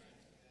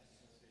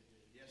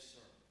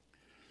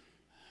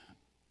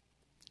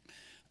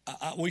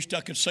 I wished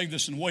I could say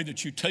this in a way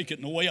that you take it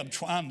in the way I'm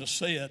trying to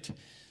say it.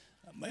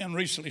 A man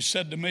recently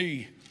said to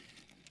me,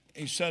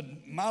 he said,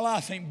 my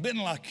life ain't been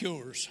like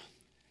yours.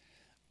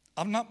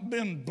 I've not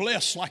been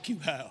blessed like you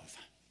have.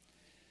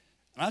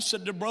 And I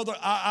said to brother,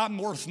 I'm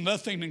worth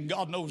nothing and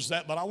God knows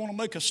that, but I want to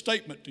make a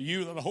statement to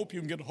you that I hope you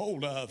can get a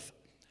hold of.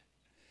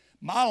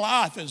 My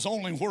life is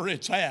only where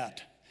it's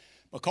at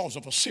because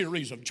of a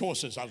series of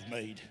choices I've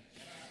made.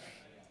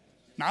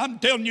 Now, I'm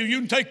telling you, you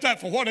can take that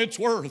for what it's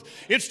worth.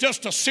 It's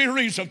just a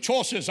series of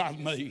choices I've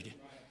made.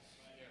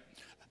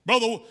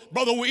 Brother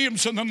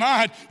Williamson,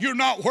 tonight, you're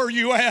not where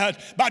you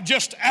at by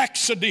just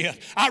accident.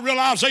 I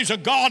realize there's a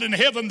God in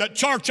heaven that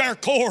charts our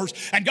course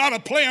and got a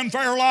plan for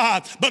our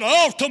life. But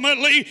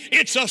ultimately,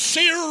 it's a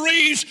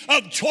series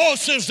of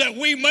choices that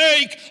we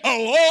make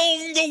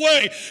along the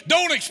way.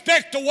 Don't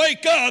expect to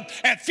wake up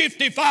at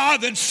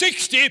 55 and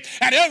 60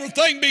 and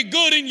everything be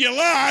good in your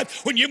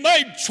life when you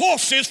made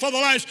choices for the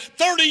last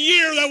 30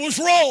 years that was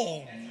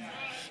wrong.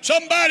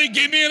 Somebody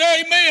give me an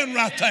amen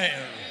right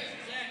there.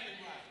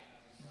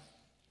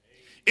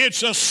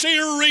 It's a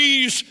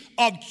series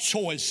of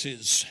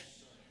choices.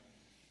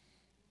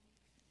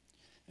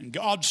 And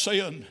God's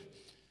saying,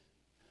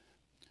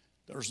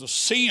 there's the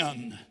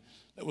sin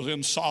that was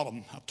in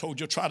Sodom. I told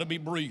you, try to be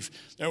brief.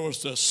 There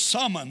was the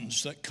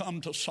summons that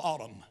come to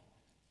Sodom.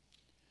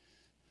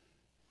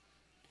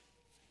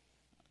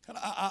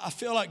 I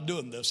feel like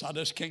doing this. I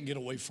just can't get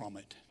away from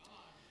it.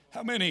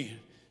 How many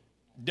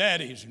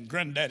daddies and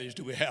granddaddies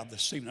do we have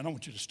this evening? I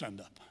want you to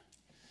stand up.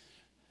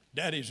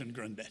 Daddies and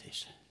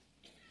granddaddies.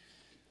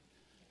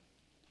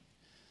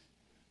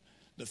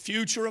 The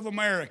future of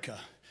America.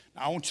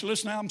 Now, I want you to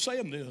listen to how I'm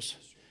saying this.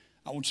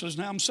 I want you to listen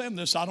to how I'm saying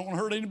this. I don't want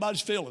to hurt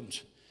anybody's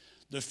feelings.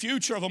 The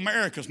future of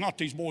America is not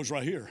these boys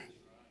right here.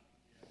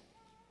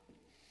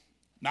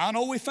 Now, I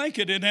know we think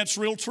it, and that's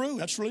real true.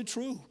 That's really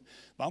true.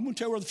 But I'm going to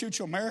tell you where the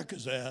future of America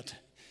is at.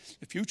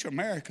 The future of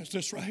America is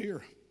this right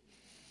here.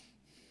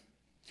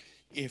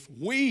 If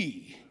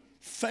we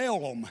fail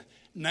them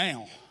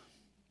now,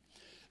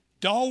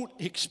 don't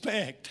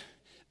expect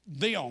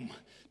them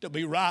to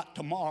be right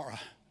tomorrow.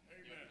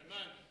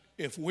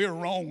 If we're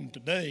wrong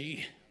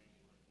today,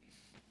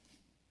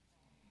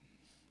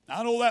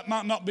 I know that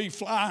might not be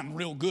flying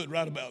real good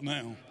right about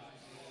now.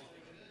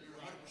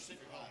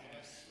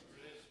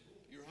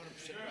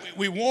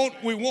 We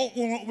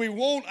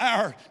want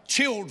our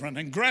children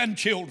and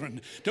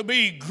grandchildren to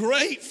be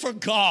great for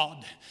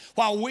God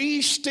while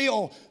we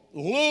still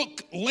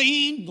look,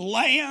 lean,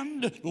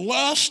 land,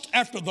 lust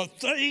after the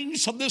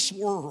things of this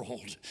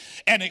world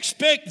and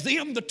expect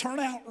them to turn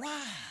out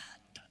right.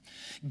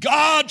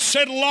 God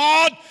said,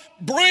 Lord,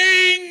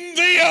 bring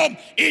them.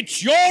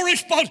 It's your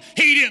responsibility.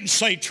 He didn't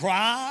say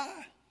try.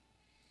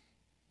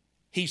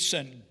 He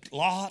said,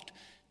 Lord,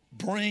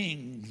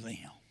 bring them.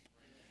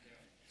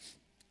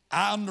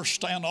 I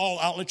understand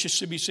I'll let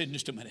you be sitting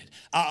just a minute.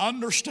 I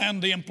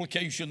understand the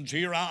implications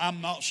here.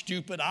 I'm not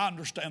stupid. I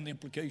understand the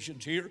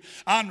implications here.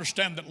 I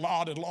understand that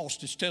Lot had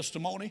lost his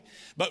testimony.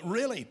 But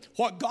really,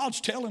 what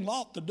God's telling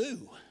Lot to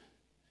do,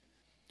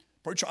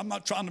 preacher, I'm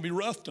not trying to be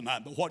rough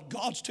tonight, but what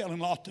God's telling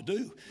Lot to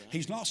do,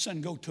 he's not saying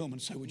go to him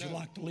and say, would you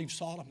like to leave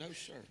Sodom? No,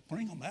 sir.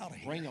 Bring them out of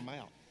here. Bring them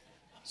out.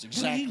 That's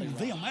exactly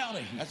Bring right. them out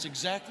of here. That's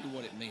exactly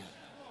what it meant.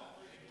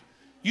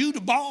 You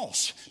the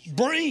boss.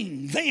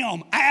 Bring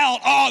them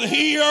out of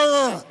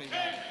here.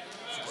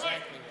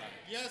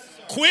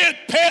 Quit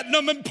petting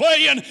them and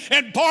playing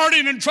and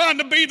partying and trying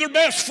to be their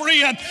best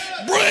friend.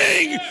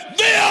 Bring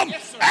them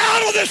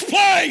out of this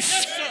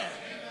place.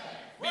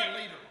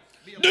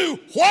 Do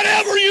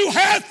whatever you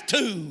have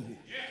to.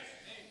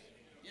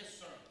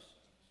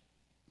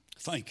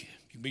 Thank you.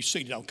 You can be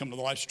seated. I'll come to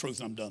the life's truth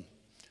and I'm done.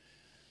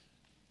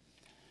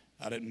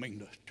 I didn't mean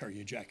to tear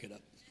your jacket up.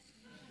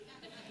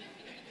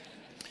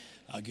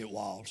 I get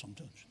wild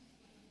sometimes.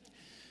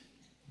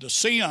 The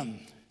sin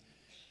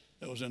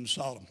that was in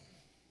Sodom,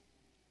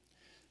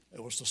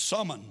 it was the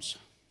summons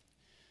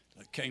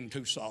that came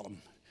to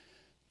Sodom.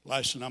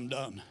 Last and I'm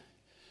done.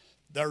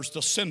 There's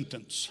the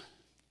sentence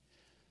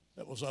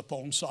that was up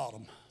on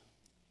Sodom.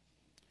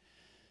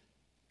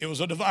 It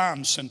was a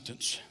divine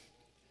sentence.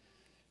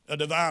 A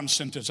divine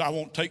sentence. I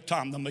won't take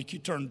time to make you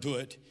turn to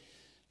it.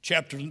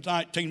 Chapter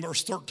 19,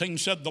 verse 13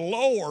 said, the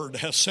Lord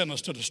has sent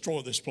us to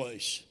destroy this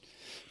place.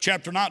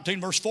 Chapter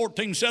 19, verse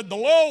 14 said, the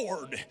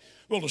Lord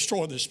will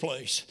destroy this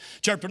place.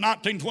 Chapter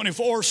 19,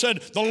 24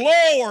 said, the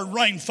Lord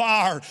rained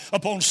fire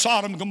upon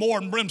Sodom and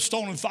Gomorrah and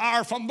brimstone and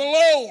fire from the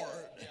Lord.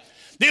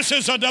 This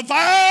is a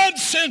divine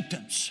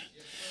sentence.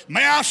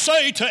 May I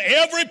say to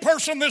every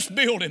person in this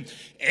building,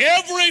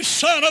 every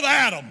son of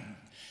Adam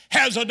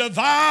has a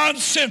divine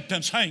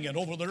sentence hanging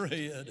over their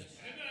head.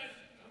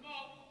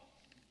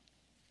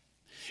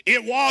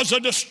 It was a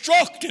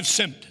destructive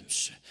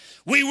sentence.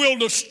 We will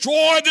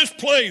destroy this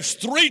place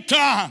 3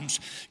 times.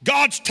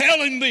 God's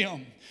telling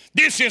them,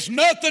 this is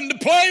nothing to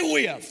play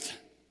with.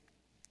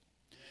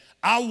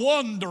 I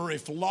wonder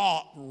if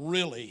Lot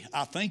really,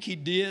 I think he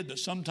did, but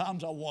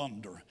sometimes I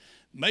wonder.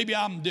 Maybe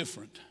I'm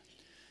different.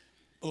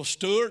 Well,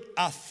 Stuart,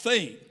 I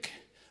think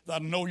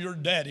that I know your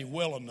daddy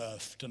well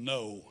enough to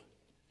know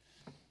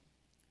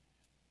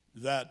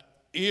that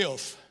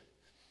if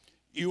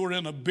you were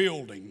in a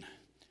building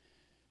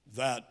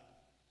that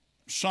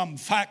some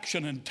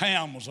faction in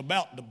town was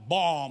about to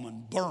bomb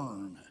and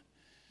burn,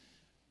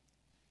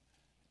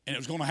 and it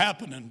was going to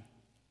happen in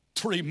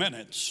 3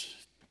 minutes,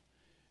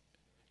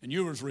 and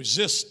you was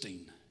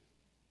resisting,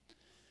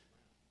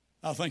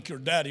 I think your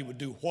daddy would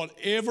do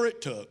whatever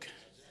it took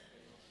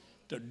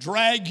to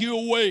drag you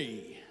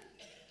away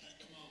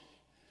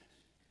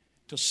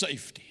to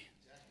safety.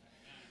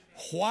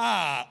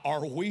 Why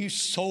are we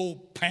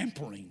so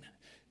pampering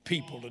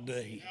people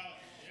today?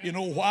 You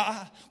know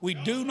why? We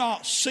do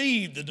not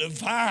see the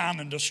divine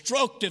and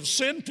destructive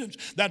sentence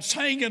that's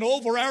hanging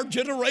over our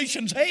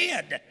generation's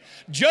head.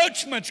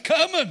 Judgment's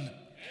coming.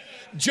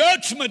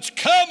 Judgment's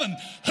coming.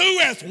 Who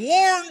hath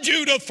warned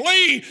you to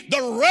flee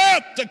the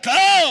wrath to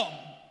come?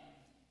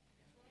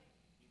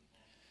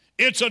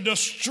 It's a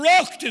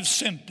destructive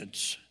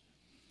sentence.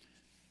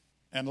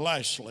 And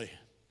lastly,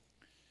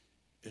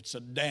 it's a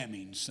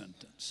damning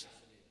sentence.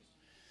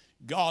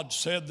 God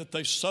said that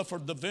they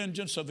suffered the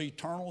vengeance of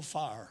eternal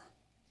fire.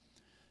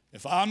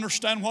 If I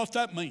understand what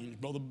that means,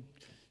 Brother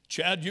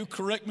Chad, you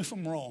correct me if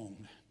I'm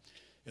wrong.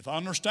 If I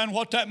understand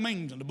what that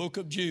means in the book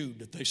of Jude,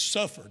 that they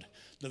suffered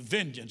the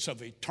vengeance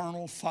of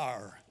eternal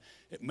fire,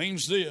 it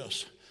means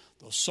this: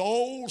 the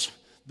souls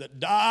that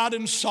died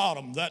in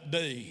Sodom that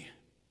day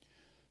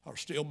are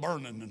still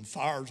burning in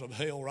fires of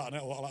hell right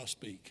now while I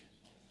speak.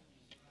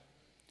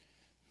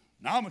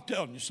 Now I'm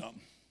telling you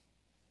something.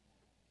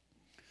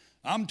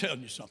 I'm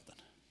telling you something.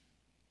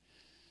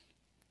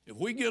 If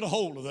we get a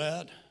hold of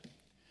that,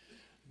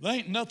 there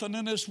ain't nothing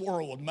in this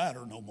world would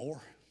matter no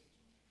more.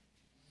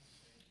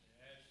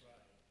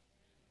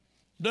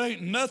 There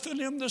ain't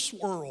nothing in this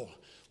world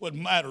would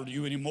matter to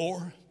you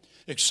anymore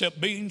except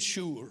being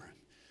sure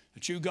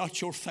that you got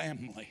your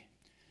family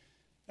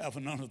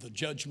having under the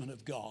judgment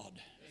of God.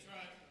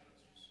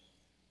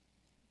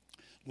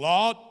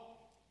 Lot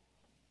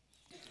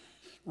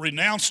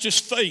renounced his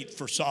faith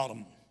for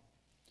Sodom,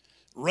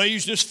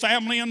 raised his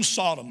family in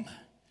Sodom,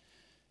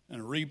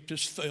 and reaped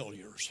his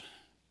failures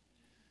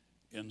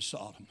in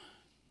Sodom.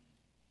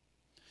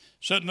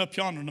 Sitting up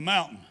yonder in the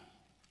mountain,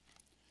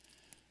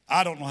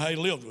 I don't know how he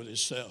lived with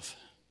himself.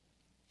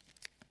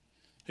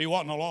 He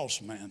wasn't a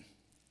lost man.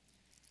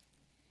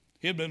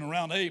 He had been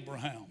around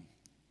Abraham.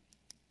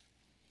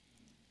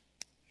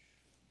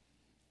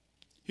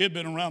 He had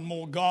been around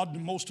more God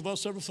than most of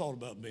us ever thought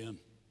about being.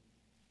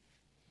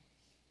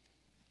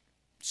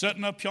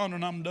 Sitting up yonder,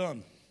 and I'm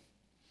done.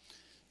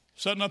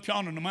 Sitting up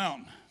yonder in the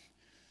mountain.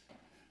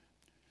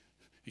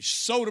 He's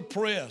so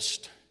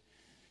depressed,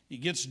 he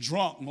gets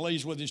drunk and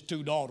lays with his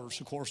 2 daughters.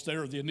 Of course,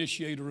 they're the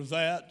initiator of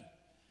that.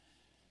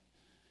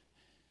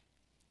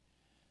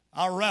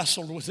 I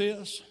wrestled with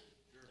this.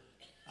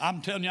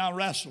 I'm telling you, I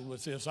wrestled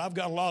with this. I've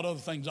got a lot of other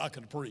things I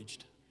could have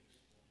preached.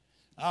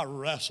 I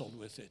wrestled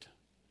with it.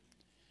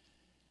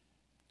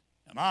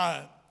 And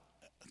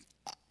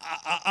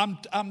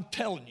I'm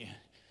telling you,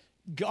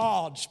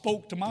 God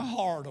spoke to my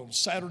heart on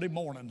Saturday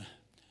morning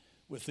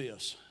with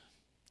this.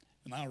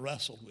 And I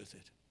wrestled with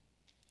it.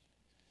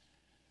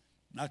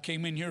 And I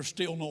came in here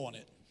still knowing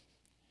it.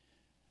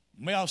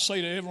 May I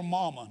say to every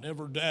mama and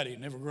every daddy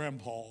and every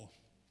grandpa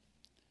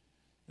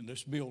in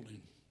this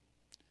building,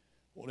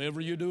 whatever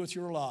you do with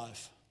your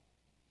life,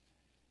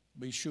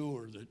 be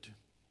sure that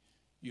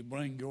you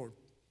bring your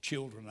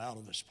children out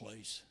of this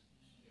place.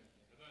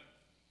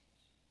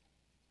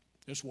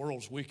 This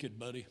world's wicked,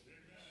 buddy.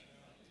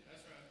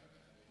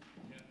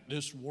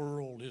 This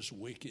world is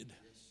wicked.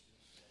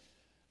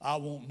 I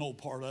want no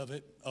part of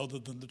it other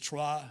than to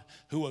try.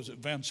 Who was it?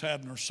 Vance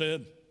Havner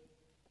said,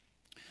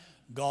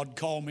 God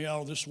called me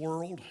out of this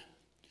world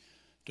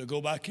to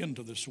go back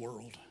into this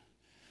world,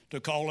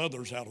 to call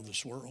others out of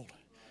this world.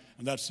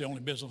 And that's the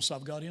only business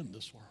I've got in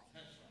this world.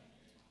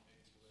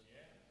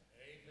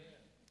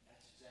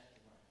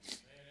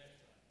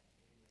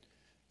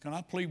 Can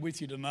I plead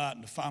with you tonight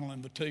in the final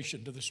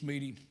invitation to this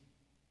meeting?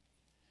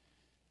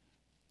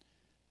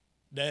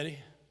 Daddy,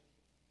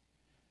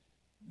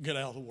 get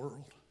out of the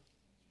world.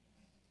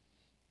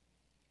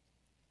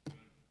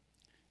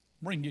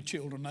 Bring your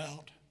children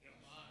out.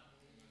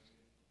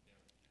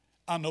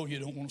 I know you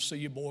don't want to see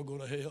your boy go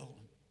to hell.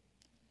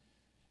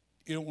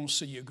 You don't want to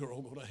see your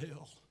girl go to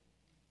hell.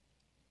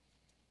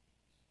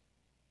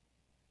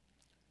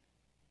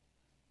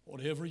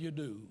 Whatever you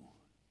do,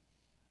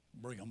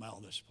 bring them out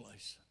of this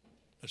place.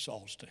 Let's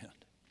all stand.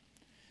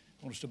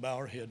 I want us to bow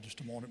our head just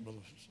a moment. Brother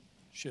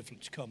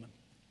Shiflett's coming.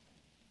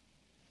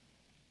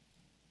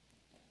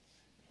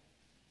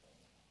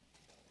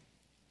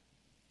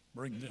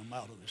 Bring them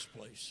out of this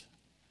place.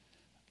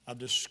 I've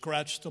just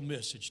scratched the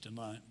message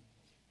tonight.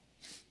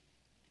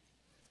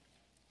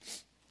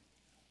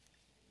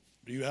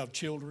 Do you have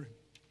children?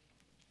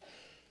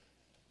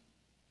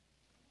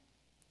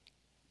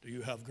 Do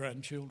you have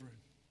grandchildren?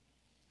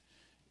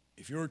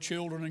 If your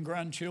children and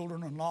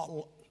grandchildren are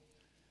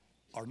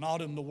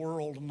not in the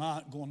world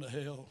tonight going to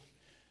hell,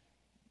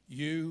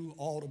 you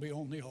ought to be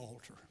on the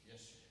altar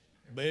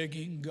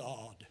begging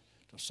God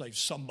to save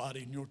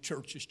somebody in your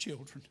church's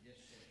children.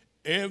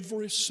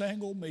 Every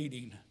single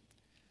meeting,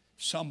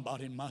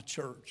 somebody in my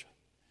church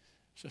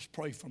says,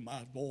 pray for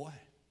my boy.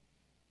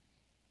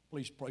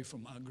 Please pray for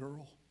my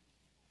girl.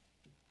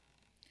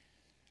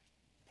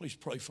 Please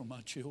pray for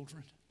my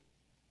children.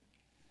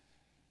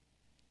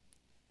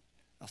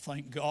 I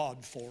thank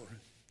God for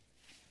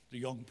the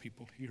young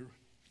people here.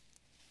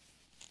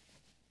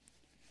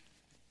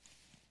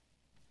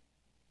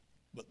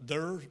 But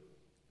their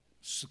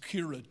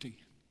security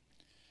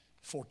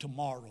for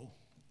tomorrow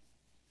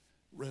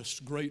rests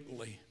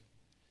greatly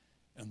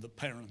in the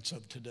parents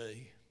of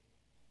today.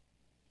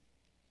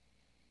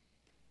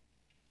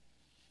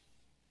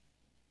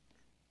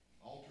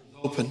 Altar's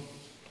open.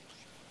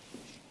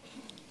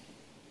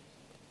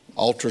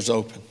 Altar's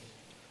open.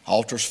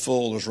 Altar's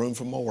full. There's room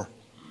for more.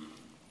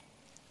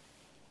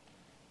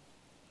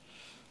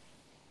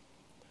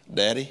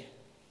 Daddy,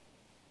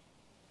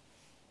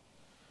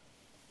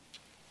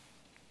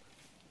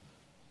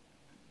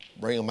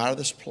 bring them out of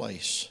this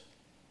place.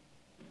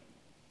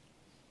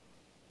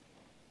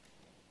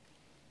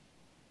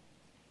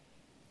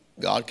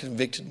 God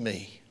convicted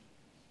me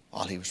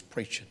while he was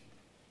preaching.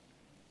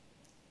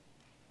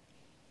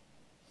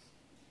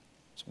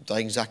 Some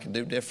things I can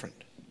do different.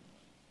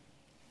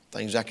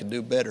 Things I can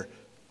do better.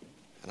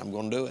 And I'm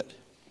going to do it.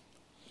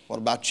 What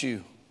about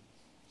you?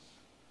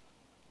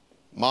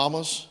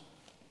 Mamas,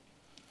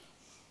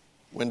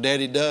 when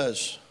Daddy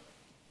does,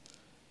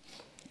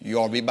 you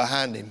ought to be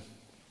behind him.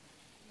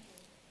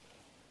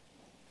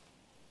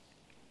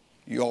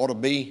 You ought to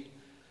be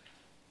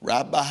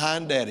right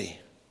behind Daddy,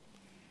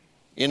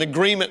 in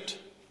agreement.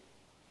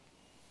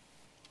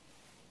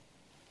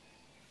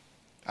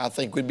 I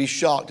think we'd be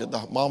shocked that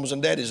the mamas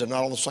and daddies are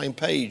not on the same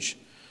page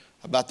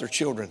about their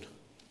children.